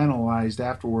view analyzed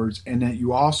afterwards, and that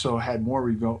you also had more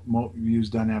remote views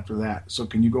done after that? So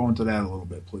can you go into that a little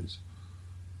bit, please?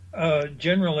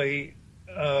 Generally,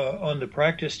 on the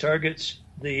practice targets,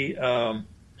 they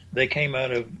came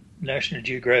out of National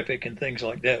Geographic and things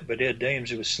like that, but Ed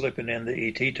Dames was slipping in the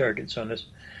ET targets on us.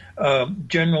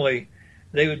 Generally,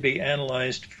 they would be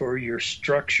analyzed for your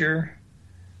structure,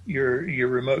 your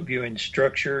remote viewing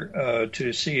structure,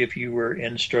 to see if you were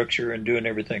in structure and doing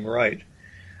everything right.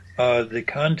 The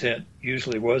content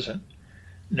usually wasn't.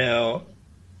 Now,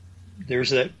 there's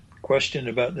that question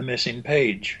about the missing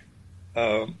page,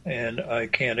 and I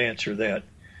can't answer that.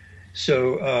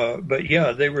 So, but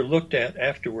yeah, they were looked at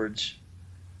afterwards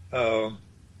and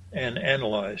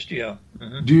analyzed. Yeah.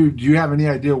 Mm-hmm. Do you have any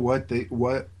idea when they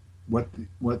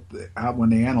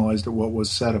analyzed it, what was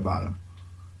said about them?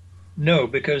 No,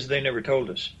 because they never told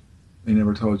us. They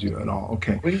never told you at all.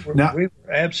 Okay. We were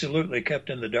absolutely kept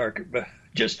in the dark about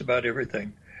just about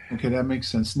everything. Okay, that makes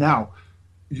sense. Now,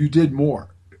 you did more.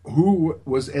 Who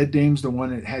was Ed Dames, the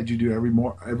one that had you do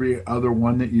every other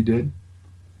one that you did?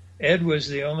 Ed was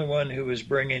the only one who was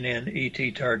bringing in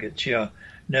ET targets. Yeah.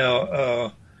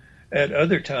 Now, at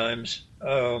other times,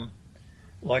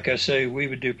 like I say, we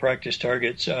would do practice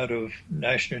targets out of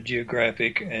National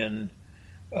Geographic and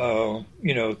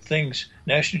things.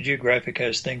 National Geographic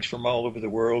has things from all over the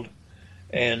world,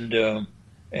 and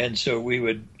so we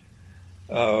would.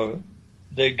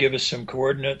 They'd give us some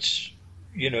coordinates,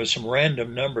 some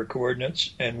random number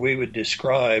coordinates, and we would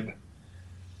describe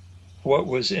what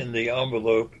was in the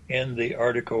envelope in the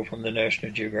article from the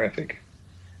National Geographic,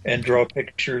 and draw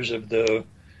pictures of the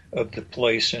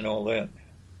place and all that.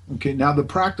 Okay. Now, the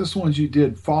practice ones you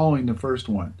did following the first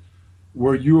one,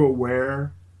 were you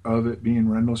aware of it being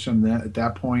Rendlesham at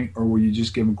that point, or were you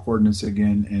just given coordinates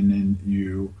again and then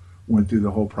you went through the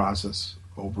whole process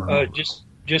over and over?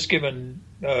 Just given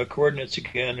coordinates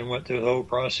again and went through the whole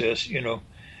process.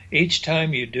 Each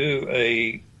time you do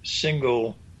a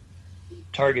single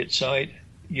target site,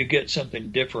 you get something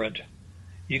different.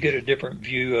 You get a different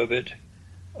view of it,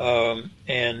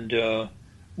 and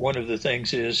one of the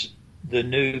things is the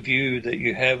new view that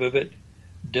you have of it.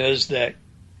 Does that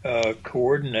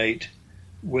coordinate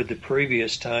with the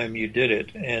previous time you did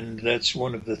it? And that's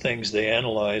one of the things they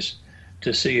analyze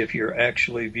to see if you're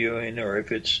actually viewing or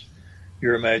if it's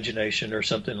your imagination or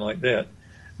something like that.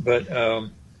 But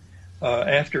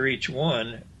after each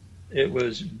one, it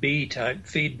was B-type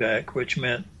feedback, which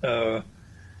meant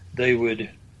they would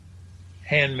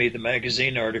hand me the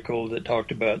magazine article that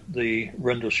talked about the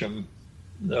Rendlesham,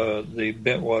 the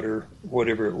Bentwater,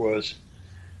 whatever it was.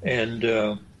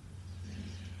 And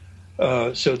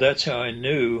so that's how I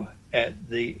knew at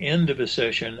the end of a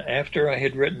session, after I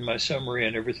had written my summary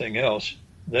and everything else,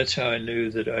 that's how I knew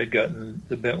that I'd gotten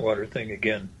the Bentwater thing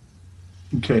again.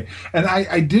 Okay. And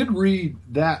I did read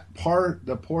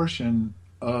the portion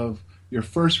of your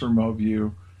first remote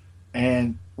view,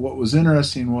 and what was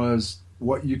interesting was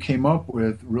what you came up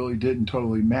with really didn't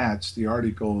totally match the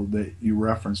article that you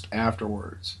referenced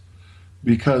afterwards.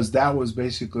 because that was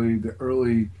basically the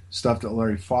early stuff that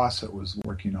Larry Fawcett was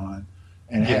working on,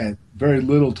 and had very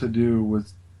little to do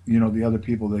with, the other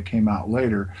people that came out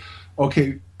later.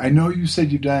 Okay, I know you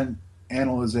said you've done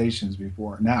analyzations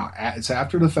before. Now, it's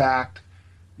after the fact.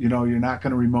 You're not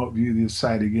going to remote view the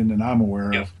site again that I'm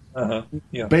aware of.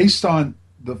 Yeah. Based on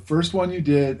the first one you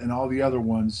did and all the other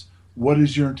ones, what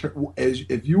is your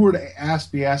if you were to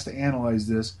be asked to analyze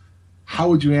this, how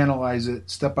would you analyze it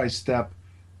step by step?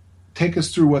 Take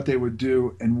us through what they would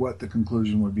do and what the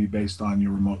conclusion would be based on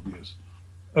your remote views.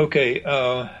 Okay,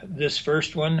 this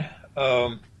first one,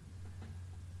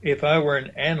 if I were an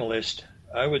analyst,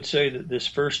 I would say that this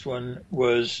first one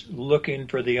was looking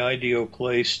for the ideal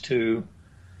place to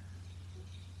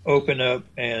open up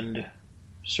and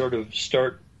sort of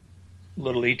start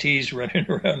little ETs running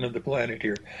around on the planet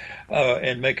here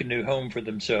and make a new home for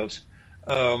themselves.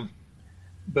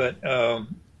 But I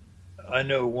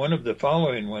know one of the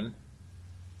following one,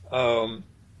 I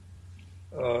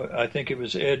think it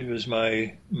was Ed who was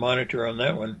my monitor on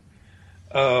that one.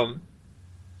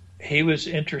 He was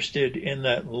interested in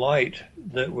that light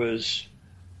that was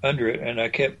under it, and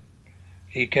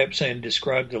he kept saying,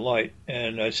 describe the light.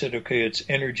 And I said, okay, it's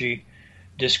energy.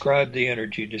 Describe the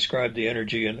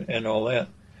energy and all that.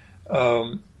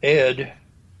 Ed,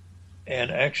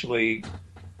 and actually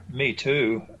me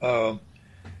too,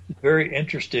 very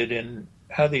interested in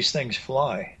how these things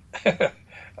fly.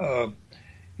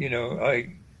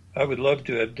 I would love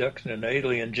to abduct an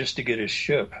alien just to get his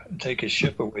ship, take his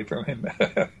ship away from him.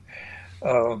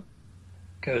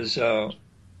 Because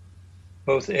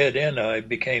both Ed and I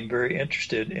became very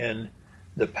interested in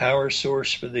the power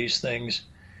source for these things.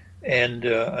 And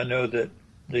I know that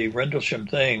the Rendlesham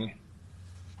thing,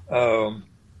 on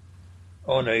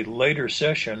a later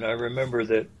session, I remember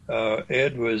that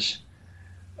Ed was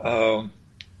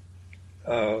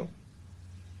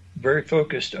very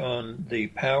focused on the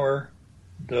power,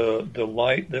 the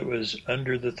light that was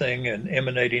under the thing and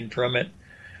emanating from it,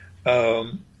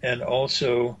 and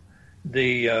also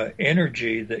the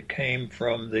energy that came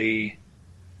from the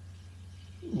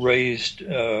raised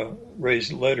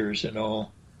letters and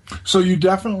all. So you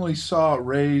definitely saw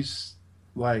raised,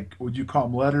 like, would you call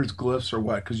them letters, glyphs, or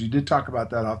what? Because you did talk about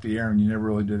that off the air, and you never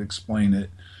really did explain it.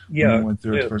 Yeah, when you went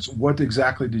through it first. What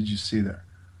exactly did you see there?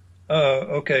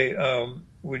 Okay,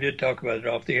 we did talk about it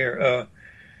off the air.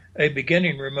 A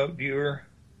beginning remote viewer,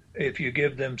 if you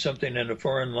give them something in a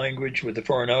foreign language with a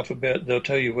foreign alphabet, they'll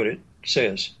tell you what it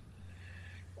says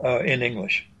in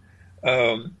English.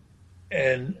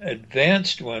 An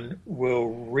advanced one will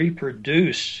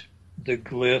reproduce the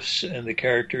glyphs and the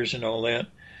characters and all that,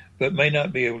 but may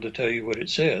not be able to tell you what it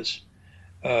says.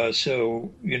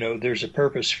 So, there's a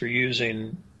purpose for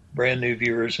using brand new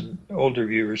viewers and older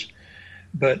viewers.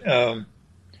 But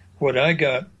what I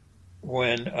got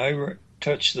when I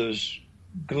touched those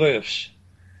glyphs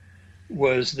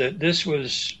was that this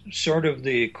was sort of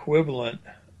the equivalent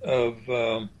of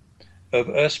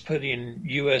us putting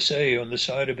USA on the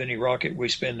side of any rocket we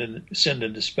send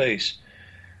into space,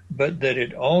 but that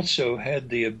it also had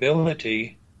the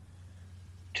ability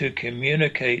to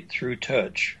communicate through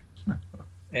touch.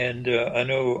 And I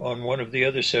know on one of the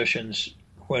other sessions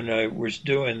when I was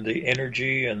doing the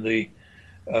energy and the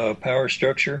power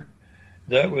structure,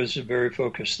 that was a very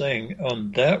focused thing.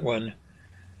 On that one,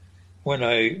 when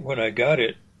I got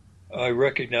it, I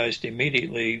recognized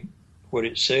immediately what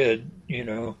it said.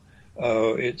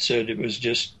 It said it was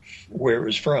just where it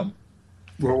was from.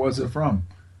 Where was it from?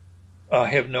 I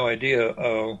have no idea.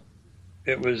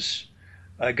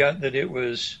 I got that it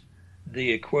was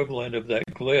the equivalent of that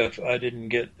glyph. I didn't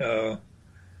get the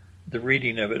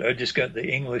reading of it. I just got the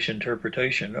English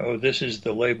interpretation. Oh, this is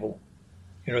the label.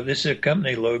 This is a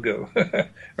company logo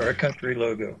or a country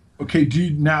logo. Okay.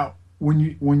 Now when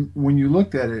you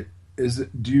looked at it,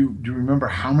 do you remember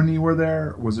how many were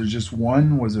there? Was there just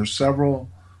one? Was there several?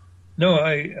 No,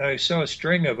 I saw a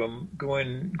string of them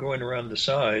going around the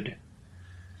side,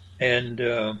 and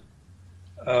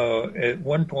at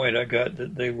one point I got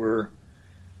that they were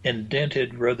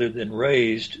indented rather than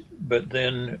raised, but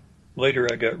then later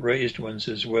I got raised ones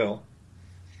as well.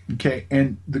 Okay,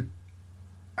 and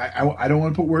I don't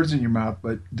want to put words in your mouth,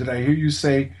 but did I hear you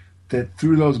say that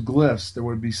through those glyphs there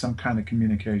would be some kind of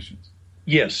communications?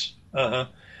 Yes,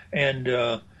 and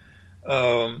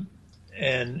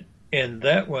in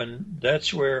that one,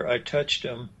 that's where I touched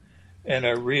them, and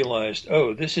I realized,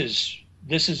 oh, this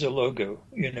is a logo,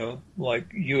 like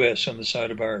U.S. on the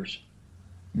side of ours.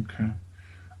 Okay,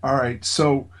 all right.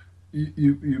 So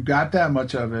you got that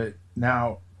much of it.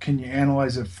 Now, can you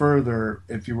analyze it further?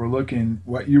 If you were looking,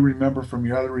 what you remember from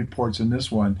your other reports in this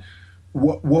one,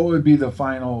 what would be the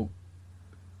final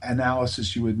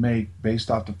analysis you would make based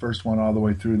off the first one all the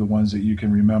way through the ones that you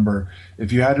can remember?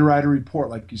 If you had to write a report,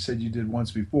 like you said you did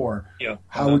once before,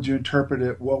 how would you interpret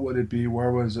it? What would it be?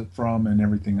 Where was it from? And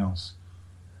everything else?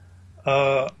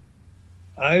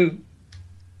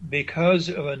 Because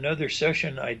of another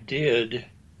session I did,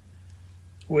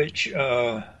 which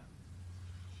was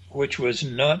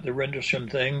not the Rendlesham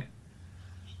thing,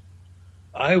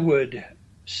 I would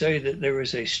say that there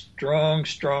was a strong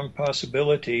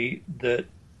possibility that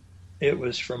it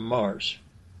was from Mars.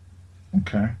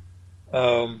 Okay.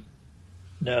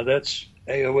 Now that's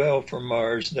AOL from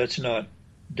Mars. That's not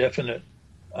definite.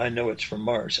 I know it's from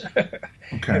Mars.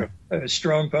 Okay. A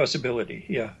strong possibility,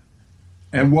 yeah.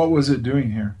 And what was it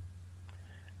doing here?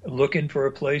 Looking for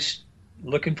a place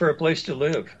to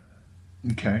live.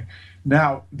 Okay.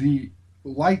 Now, the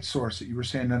light source that you were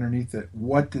saying underneath it,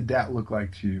 what did that look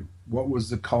like to you? What was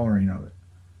the coloring of it?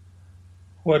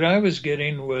 What I was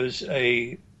getting was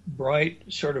a bright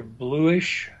sort of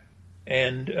bluish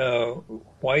and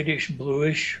whitish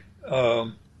bluish.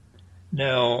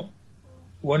 Now,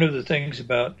 one of the things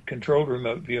about controlled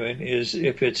remote viewing is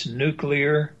if it's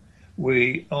nuclear,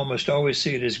 we almost always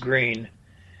see it as green.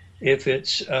 If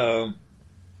it's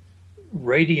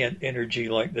radiant energy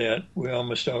like that, we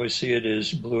almost always see it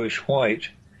as bluish white.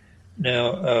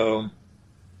 Now,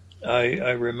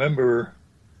 I remember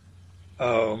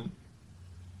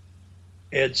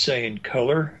Ed saying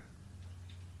color,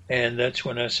 and that's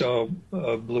when I saw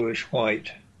bluish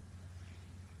white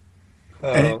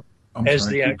as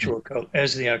the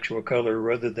actual color,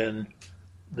 rather than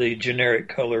the generic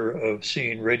color of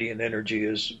seeing radiant energy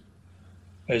as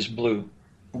blue.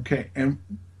 Okay, and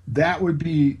that would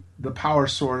be the power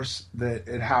source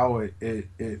how it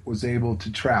was able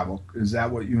to travel. Is that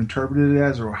what you interpreted it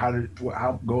as, or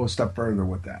how go a step further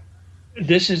with that?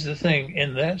 This is the thing.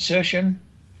 In that session,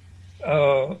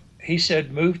 he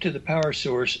said move to the power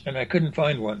source, and I couldn't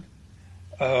find one.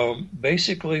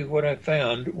 Basically, what I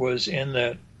found was in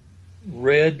that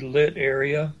red lit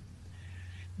area,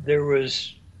 there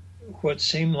was what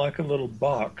seemed like a little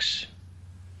box,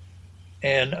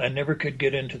 and I never could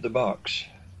get into the box.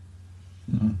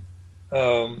 Mm-hmm.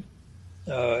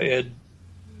 Ed,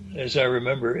 as I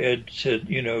remember, Ed said,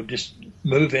 just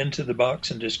move into the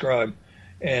box and describe,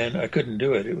 and I couldn't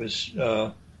do it. It was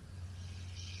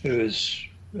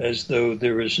as though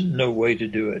there was no way to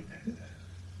do it.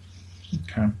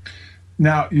 Okay.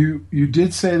 Now, you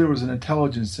did say there was an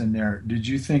intelligence in there. Did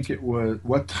you think it was,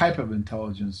 what type of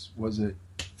intelligence was it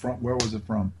from? Where was it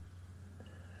from?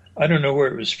 I don't know where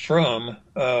it was from.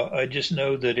 I just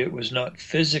know that it was not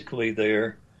physically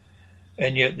there,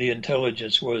 and yet the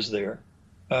intelligence was there.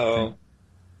 Okay.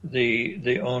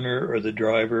 The owner or the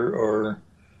driver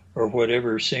or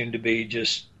whatever seemed to be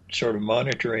just sort of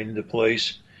monitoring the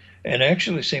place, and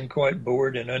actually seemed quite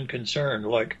bored and unconcerned,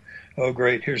 like, oh,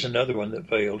 great, here's another one that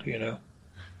failed,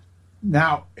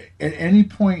 Now, at any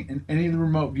point in any of the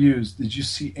remote views, did you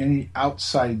see any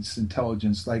outside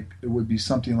intelligence, like it would be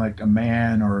something like a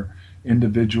man or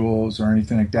individuals or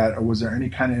anything like that, or was there any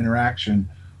kind of interaction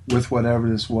with whatever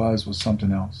this was with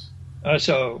something else? I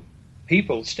saw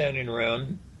people standing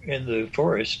around in the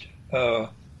forest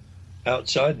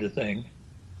outside the thing.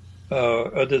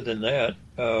 Other than that,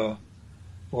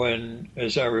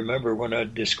 as I remember when I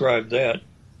described that,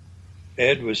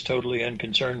 Ed was totally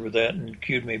unconcerned with that and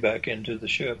cued me back into the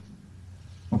ship.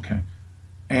 Okay.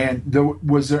 And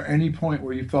was there any point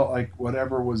where you felt like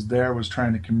whatever was there was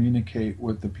trying to communicate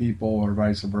with the people or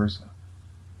vice versa?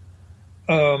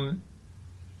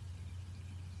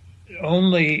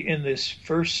 Only in this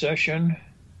first session.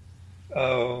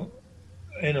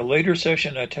 In a later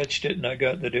session, I touched it and I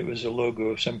got that it was a logo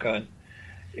of some kind.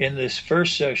 In this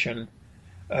first session,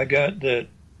 I got that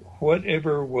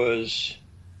whatever was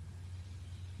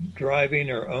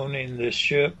driving or owning this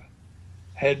ship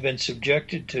had been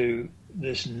subjected to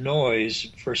this noise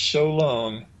for so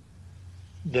long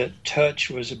that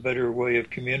touch was a better way of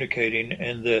communicating,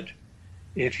 and that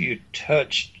if you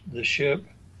touched the ship,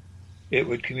 it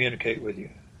would communicate with you.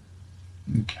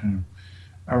 Okay.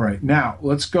 All right. Now,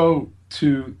 let's go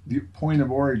to the point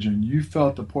of origin. You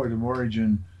felt the point of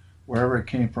origin, wherever it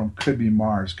came from, could be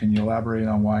Mars. Can you elaborate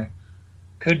on why?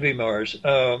 Could be Mars.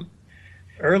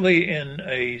 Early in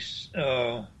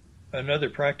another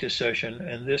practice session,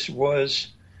 and this was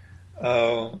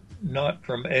not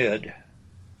from Ed.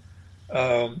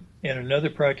 In another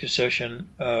practice session,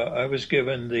 I was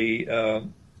given the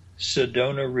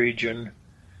Sedona region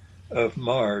of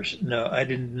Mars. Now, I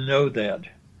didn't know that.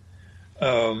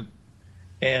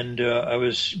 And I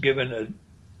was given a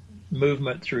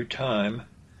movement through time,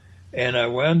 and I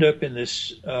wound up in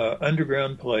this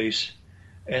underground place,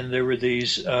 and there were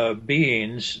these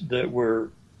beings that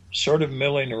were sort of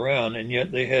milling around, and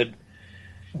yet they had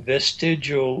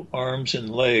vestigial arms and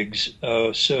legs.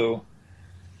 So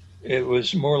it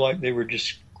was more like they were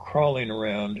just crawling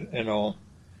around and all.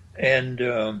 And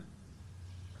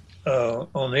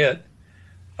on it,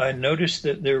 I noticed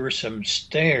that there were some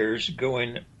stairs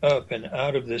going up and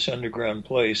out of this underground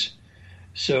place.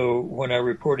 So when I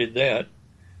reported that,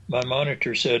 my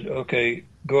monitor said, okay,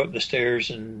 go up the stairs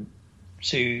and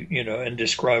see, and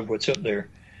describe what's up there.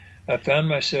 I found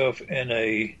myself in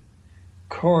a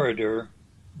corridor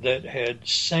that had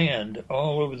sand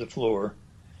all over the floor,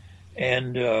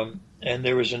 and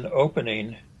there was an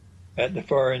opening at the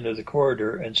far end of the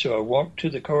corridor. And so I walked to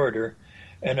the corridor,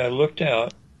 and I looked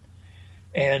out,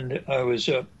 and I was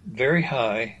up very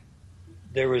high.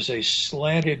 There was a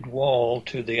slanted wall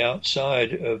to the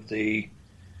outside of the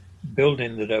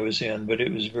building that I was in, but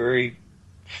it was very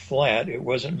flat. It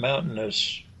wasn't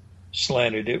mountainous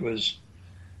slanted. It was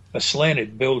a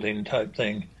slanted building type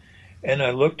thing. And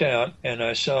I looked out, and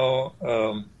I saw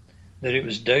that it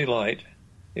was daylight.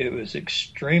 It was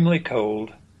extremely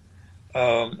cold.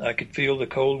 I could feel the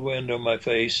cold wind on my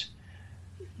face.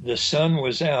 The sun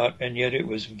was out, and yet it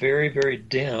was very, very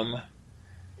dim.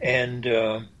 And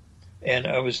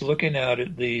I was looking out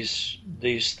at these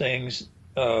things,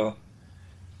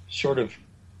 sort of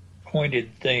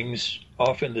pointed things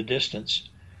off in the distance.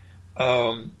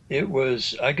 It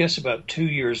was, I guess, about 2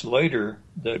 years later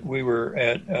that we were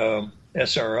at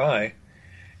SRI,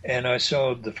 and I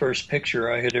saw the first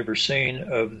picture I had ever seen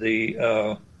of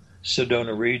the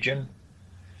Sedona region,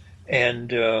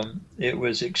 and it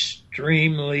was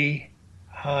extremely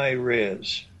high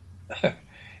res. I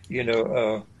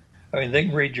mean, they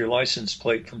can read your license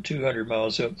plate from 200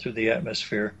 miles up through the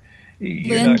atmosphere.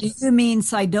 Lynn, do you mean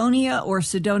Cydonia or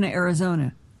Sedona,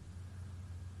 Arizona?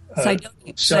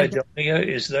 Cydonia,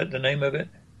 is that the name of it?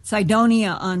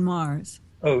 Cydonia on Mars.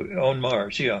 Oh, on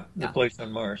Mars, yeah, the place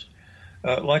on Mars.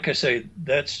 Like I say,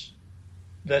 that's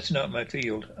not my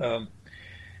field.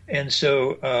 And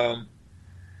so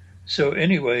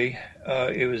anyway,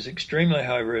 it was extremely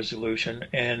high resolution,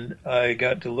 and I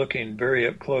got to looking very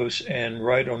up close, and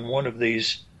right on one of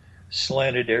these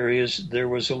slanted areas, there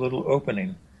was a little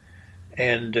opening.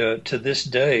 And to this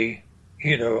day,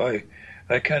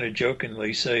 I kind of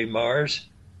jokingly say, Mars,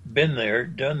 been there,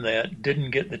 done that,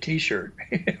 didn't get the T-shirt.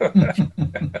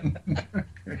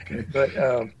 Okay.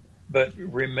 But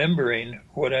remembering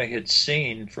what I had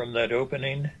seen from that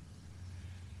opening,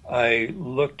 I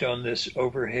looked on this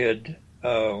overhead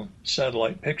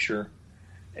satellite picture,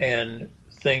 and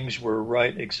things were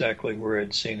right exactly where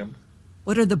I'd seen them.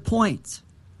 What are the points?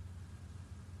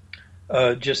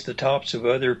 Just the tops of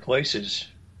other places.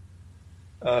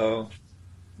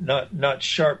 Not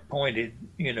sharp pointed,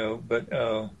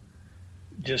 but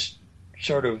just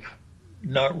sort of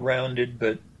not rounded,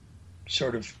 but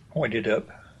sort of pointed up.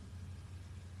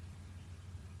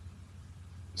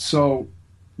 So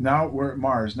now we're at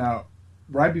Mars. Now,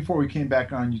 right before we came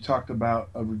back on, you talked about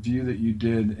a review that you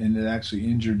did, and it actually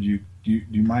injured you. Do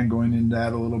you mind going into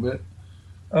that a little bit?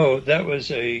 Oh, that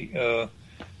was a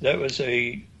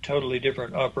totally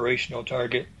different operational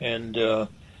target, and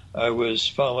I was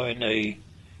following a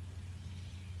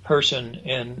person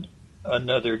in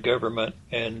another government,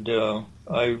 and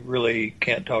I really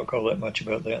can't talk all that much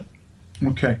about that.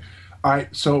 Okay. All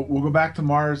right, so we'll go back to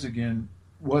Mars again.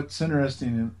 What's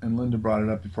interesting, and Linda brought it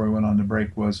up before we went on the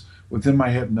break, was within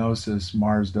my hypnosis,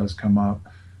 Mars does come up.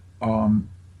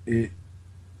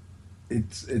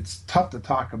 It's tough to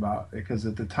talk about because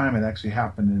at the time it actually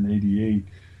happened in '88.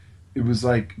 It was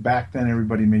like back then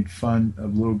everybody made fun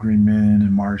of little green men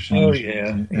and Martians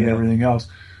and everything else.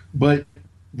 But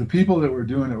the people that were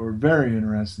doing it were very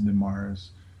interested in Mars.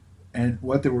 And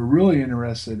what they were really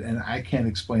interested, and I can't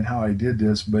explain how I did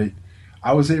this, but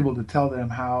I was able to tell them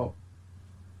how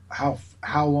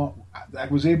long I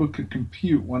was able to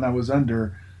compute when I was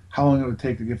under how long it would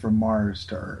take to get from Mars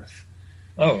to Earth.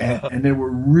 And they were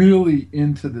really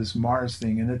into this Mars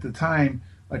thing. And at the time,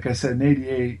 like I said, in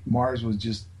 '88, Mars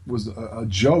was a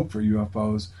joke for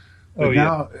UFOs. But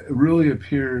now it really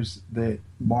appears that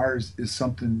Mars is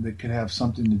something that could have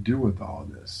something to do with all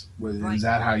of this. Right. Is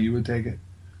that how you would take it?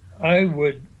 I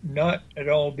would not at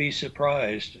all be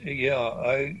surprised. Yeah,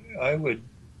 I would.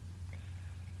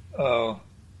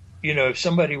 If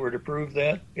somebody were to prove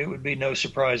that, it would be no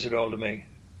surprise at all to me.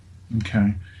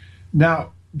 Okay.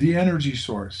 Now, the energy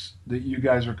source that you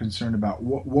guys were concerned about,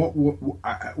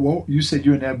 what you said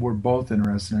you and Ed were both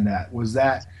interested in that. Was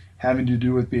that having to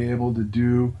do with being able to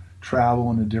do travel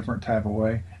in a different type of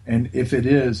way? And if it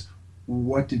is,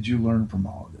 what did you learn from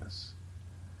all of this?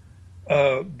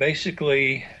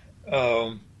 Basically,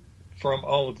 from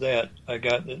all of that, I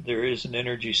got that there is an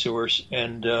energy source,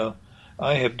 and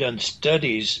I have done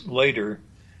studies later.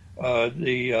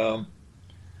 The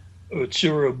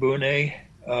Utsurobune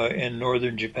in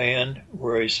northern Japan,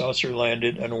 where a saucer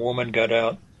landed and a woman got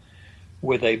out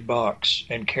with a box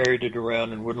and carried it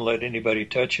around and wouldn't let anybody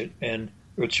touch it. And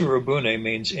Utsurobune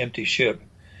means empty ship.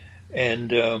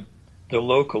 And the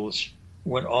locals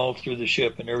went all through the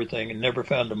ship and everything and never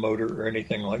found a motor or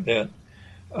anything like that.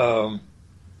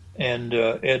 And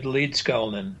Ed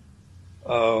Leedskalnin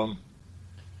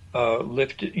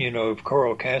lifted, of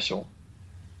Coral Castle.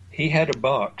 He had a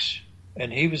box,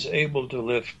 and he was able to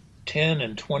lift 10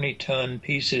 and 20 ton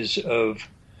pieces of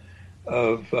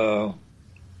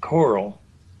coral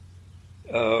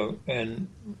and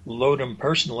load them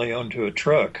personally onto a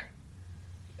truck.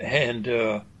 And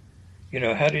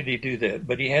how did he do that?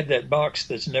 But he had that box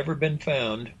that's never been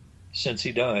found since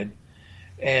he died.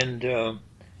 And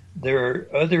there are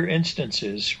other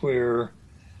instances where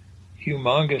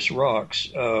humongous rocks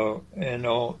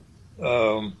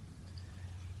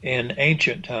in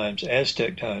ancient times,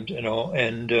 Aztec times and all,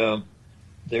 and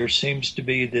there seems to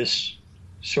be this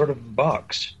sort of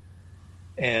box.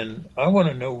 And I want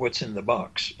to know what's in the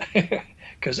box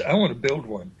because I want to build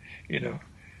one,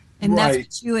 And that's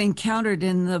what you encountered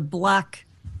in the black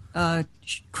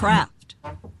craft,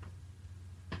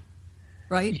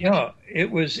 right? Yeah, it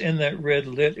was in that red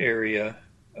lit area.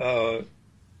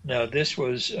 Now, this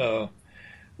was,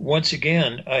 once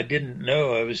again, I didn't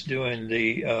know I was doing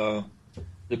the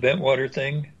Bentwater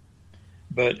thing,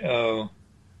 but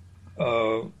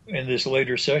in this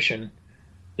later session,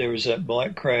 there was that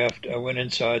black craft. I went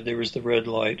inside, there was the red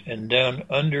light, and down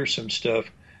under some stuff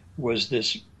was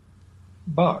this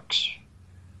box.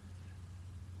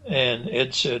 And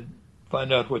Ed said,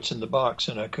 find out what's in the box,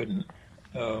 and I couldn't.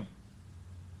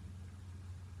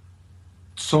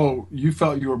 So you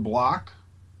felt you were blocked?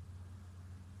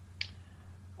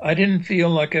 I didn't feel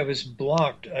like I was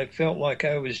blocked. I felt like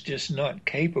I was just not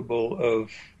capable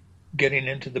of getting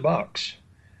into the box.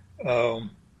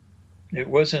 It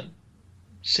wasn't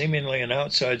seemingly an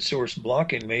outside source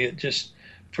blocking me. It just,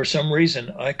 for some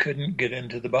reason, I couldn't get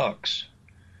into the box.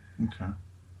 Okay.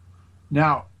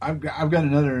 Now, I've got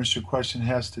another interesting question. It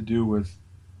has to do with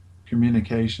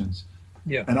communications.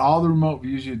 Yeah. And all the remote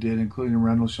views you did, including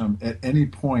Rendlesham, at any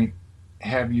point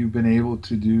have you been able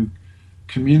to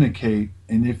communicate?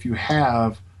 And if you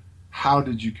have, how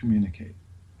did you communicate?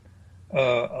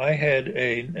 I had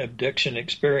an abduction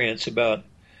experience about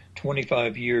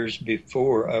 25 years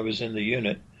before I was in the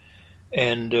unit,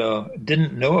 and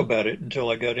didn't know about it until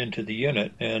I got into the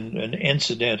unit, and an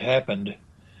incident happened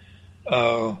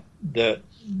that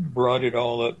brought it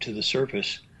all up to the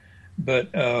surface. But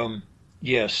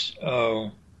yes,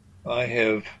 I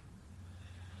have.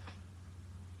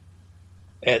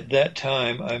 At that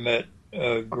time, I met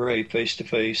Gray face to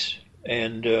face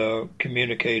and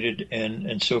communicated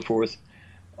and so forth.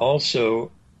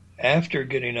 Also, after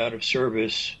getting out of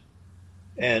service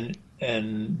and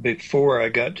before I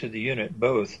got to the unit,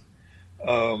 both,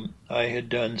 I had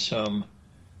done some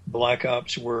black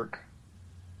ops work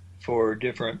for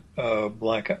different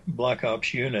black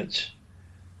ops units,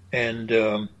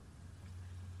 and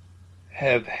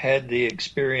have had the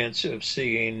experience of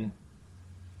seeing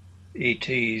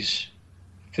ETs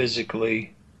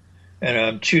physically, and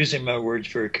I'm choosing my words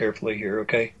very carefully here,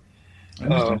 okay?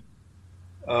 Have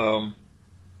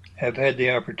had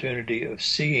the opportunity of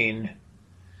seeing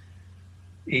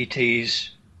ETs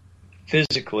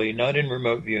physically, not in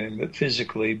remote viewing, but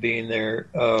physically being there,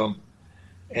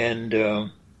 and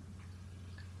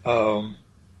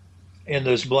in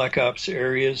those black ops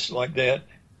areas like that,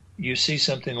 you see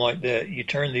something like that, you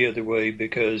turn the other way,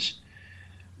 because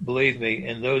believe me,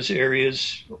 in those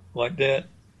areas like that,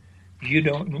 you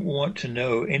don't want to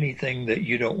know anything that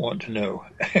you don't want to know.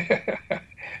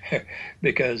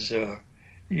 Because,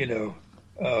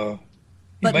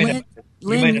 but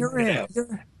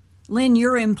Lyn,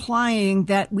 you're implying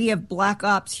that we have black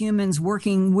ops humans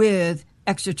working with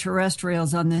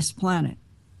extraterrestrials on this planet.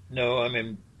 No,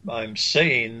 I'm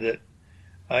saying that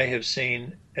I have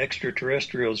seen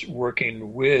extraterrestrials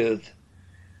working with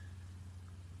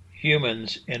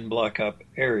humans in black op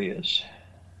areas.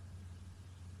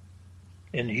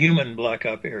 In human black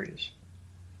op areas.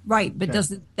 Right, but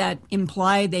doesn't that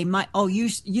imply they might? Oh, you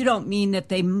don't mean that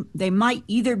they might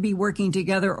either be working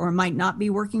together or might not be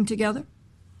working together?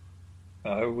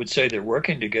 I would say they're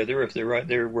working together if they're right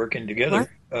there working together.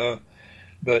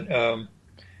 But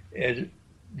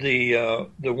the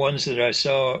ones that I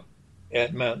saw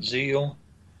at Mount Zeal,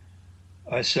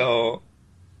 I saw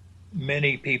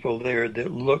many people there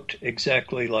that looked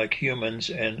exactly like humans,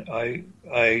 and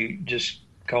I just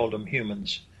called them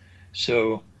humans.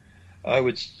 So I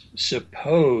would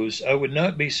suppose, I would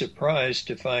not be surprised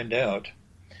to find out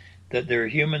that there are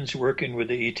humans working with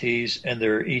the ETs and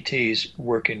there are ETs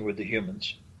working with the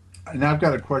humans. And I've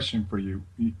got a question for you.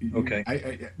 Okay.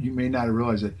 You may not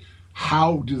realize it.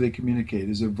 How do they communicate?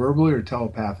 Is it verbally or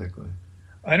telepathically?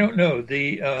 I don't know.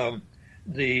 The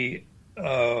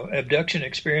abduction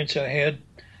experience I had,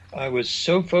 I was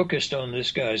so focused on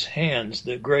this guy's hands,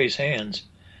 the Gray's hands,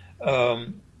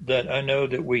 that I know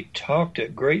that we talked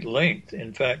at great length.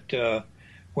 In fact,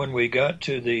 when we got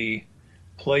to the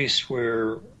place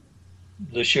where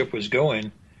the ship was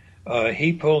going,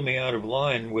 he pulled me out of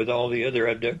line with all the other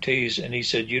abductees, and he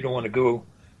said, "You don't want to go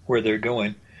where they're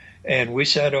going." And we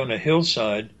sat on a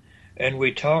hillside, and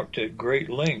we talked at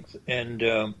great length.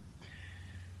 And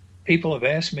people have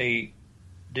asked me,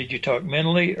 "Did you talk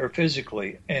mentally or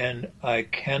physically?" And I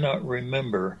cannot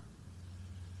remember.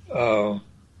 I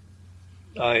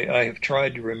have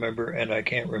tried to remember, and I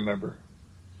can't remember.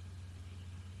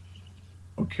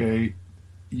 Okay.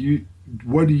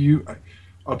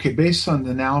 Okay, based on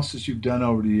the analysis you've done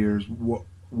over the years, what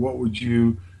would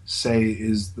you say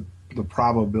is the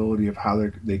probability of how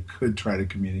they could try to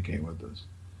communicate with us?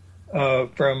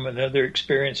 From another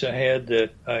experience I had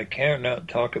that I cannot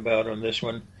talk about on this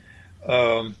one,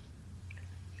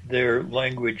 their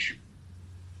language,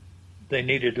 they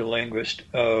needed a linguist.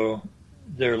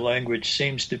 Their language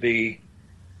seems to be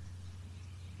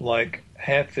like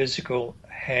half physical,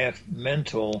 half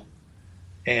mental,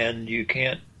 and you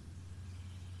can't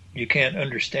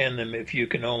understand them if you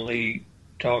can only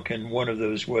talk in one of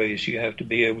those ways. You have to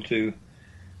be able to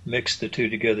mix the two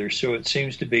together. So it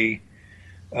seems to be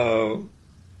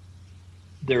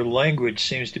their language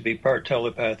seems to be part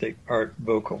telepathic, part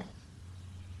vocal.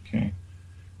 Okay.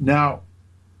 Now,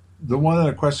 the one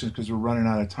other question, because we're running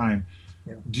out of time.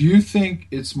 Yeah. Do you think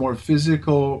it's more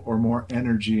physical or more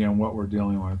energy on what we're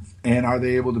dealing with? And are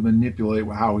they able to manipulate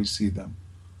how we see them?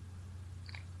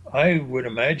 I would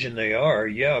imagine they are,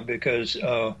 yeah, because,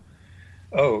 yeah,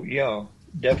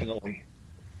 definitely.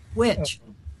 Which?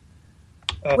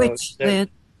 That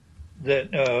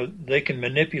they can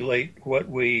manipulate what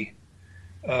we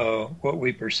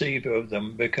perceive of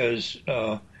them, because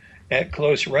at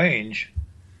close range,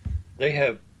 they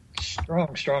have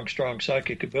strong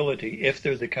psychic ability, if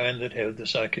they're the kind that have the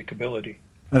psychic ability.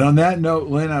 And on that note,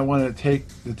 Lyn, I want to take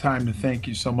the time to thank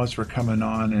you so much for coming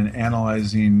on and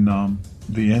analyzing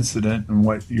the incident and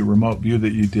what your remote view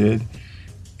that you did.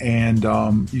 And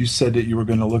you said that you were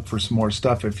going to look for some more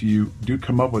stuff. If you do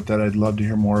come up with that, I'd love to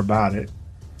hear more about it.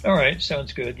 All right,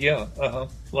 sounds good. Yeah.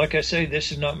 Like I say,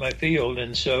 this is not my field,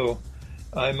 and so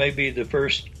I may be the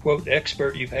first, quote,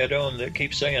 expert you've had on that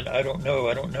keeps saying, I don't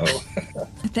know.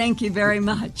 Thank you very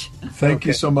much. Thank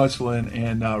you so much, Lyn.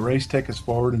 And Race, take us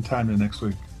forward in time to next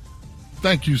week.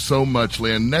 Thank you so much,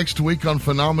 Lyn. Next week on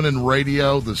Phenomenon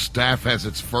Radio, the staff has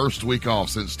its first week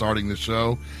off since starting the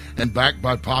show, and backed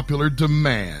by popular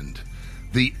demand,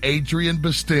 the Adrian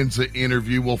Bastenza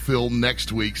interview will fill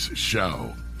next week's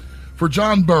show. For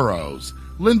John Burroughs,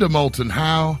 Linda Moulton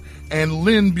Howe, and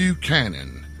Lyn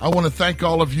Buchanan, I want to thank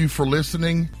all of you for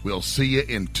listening. We'll see you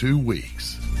in 2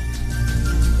 weeks.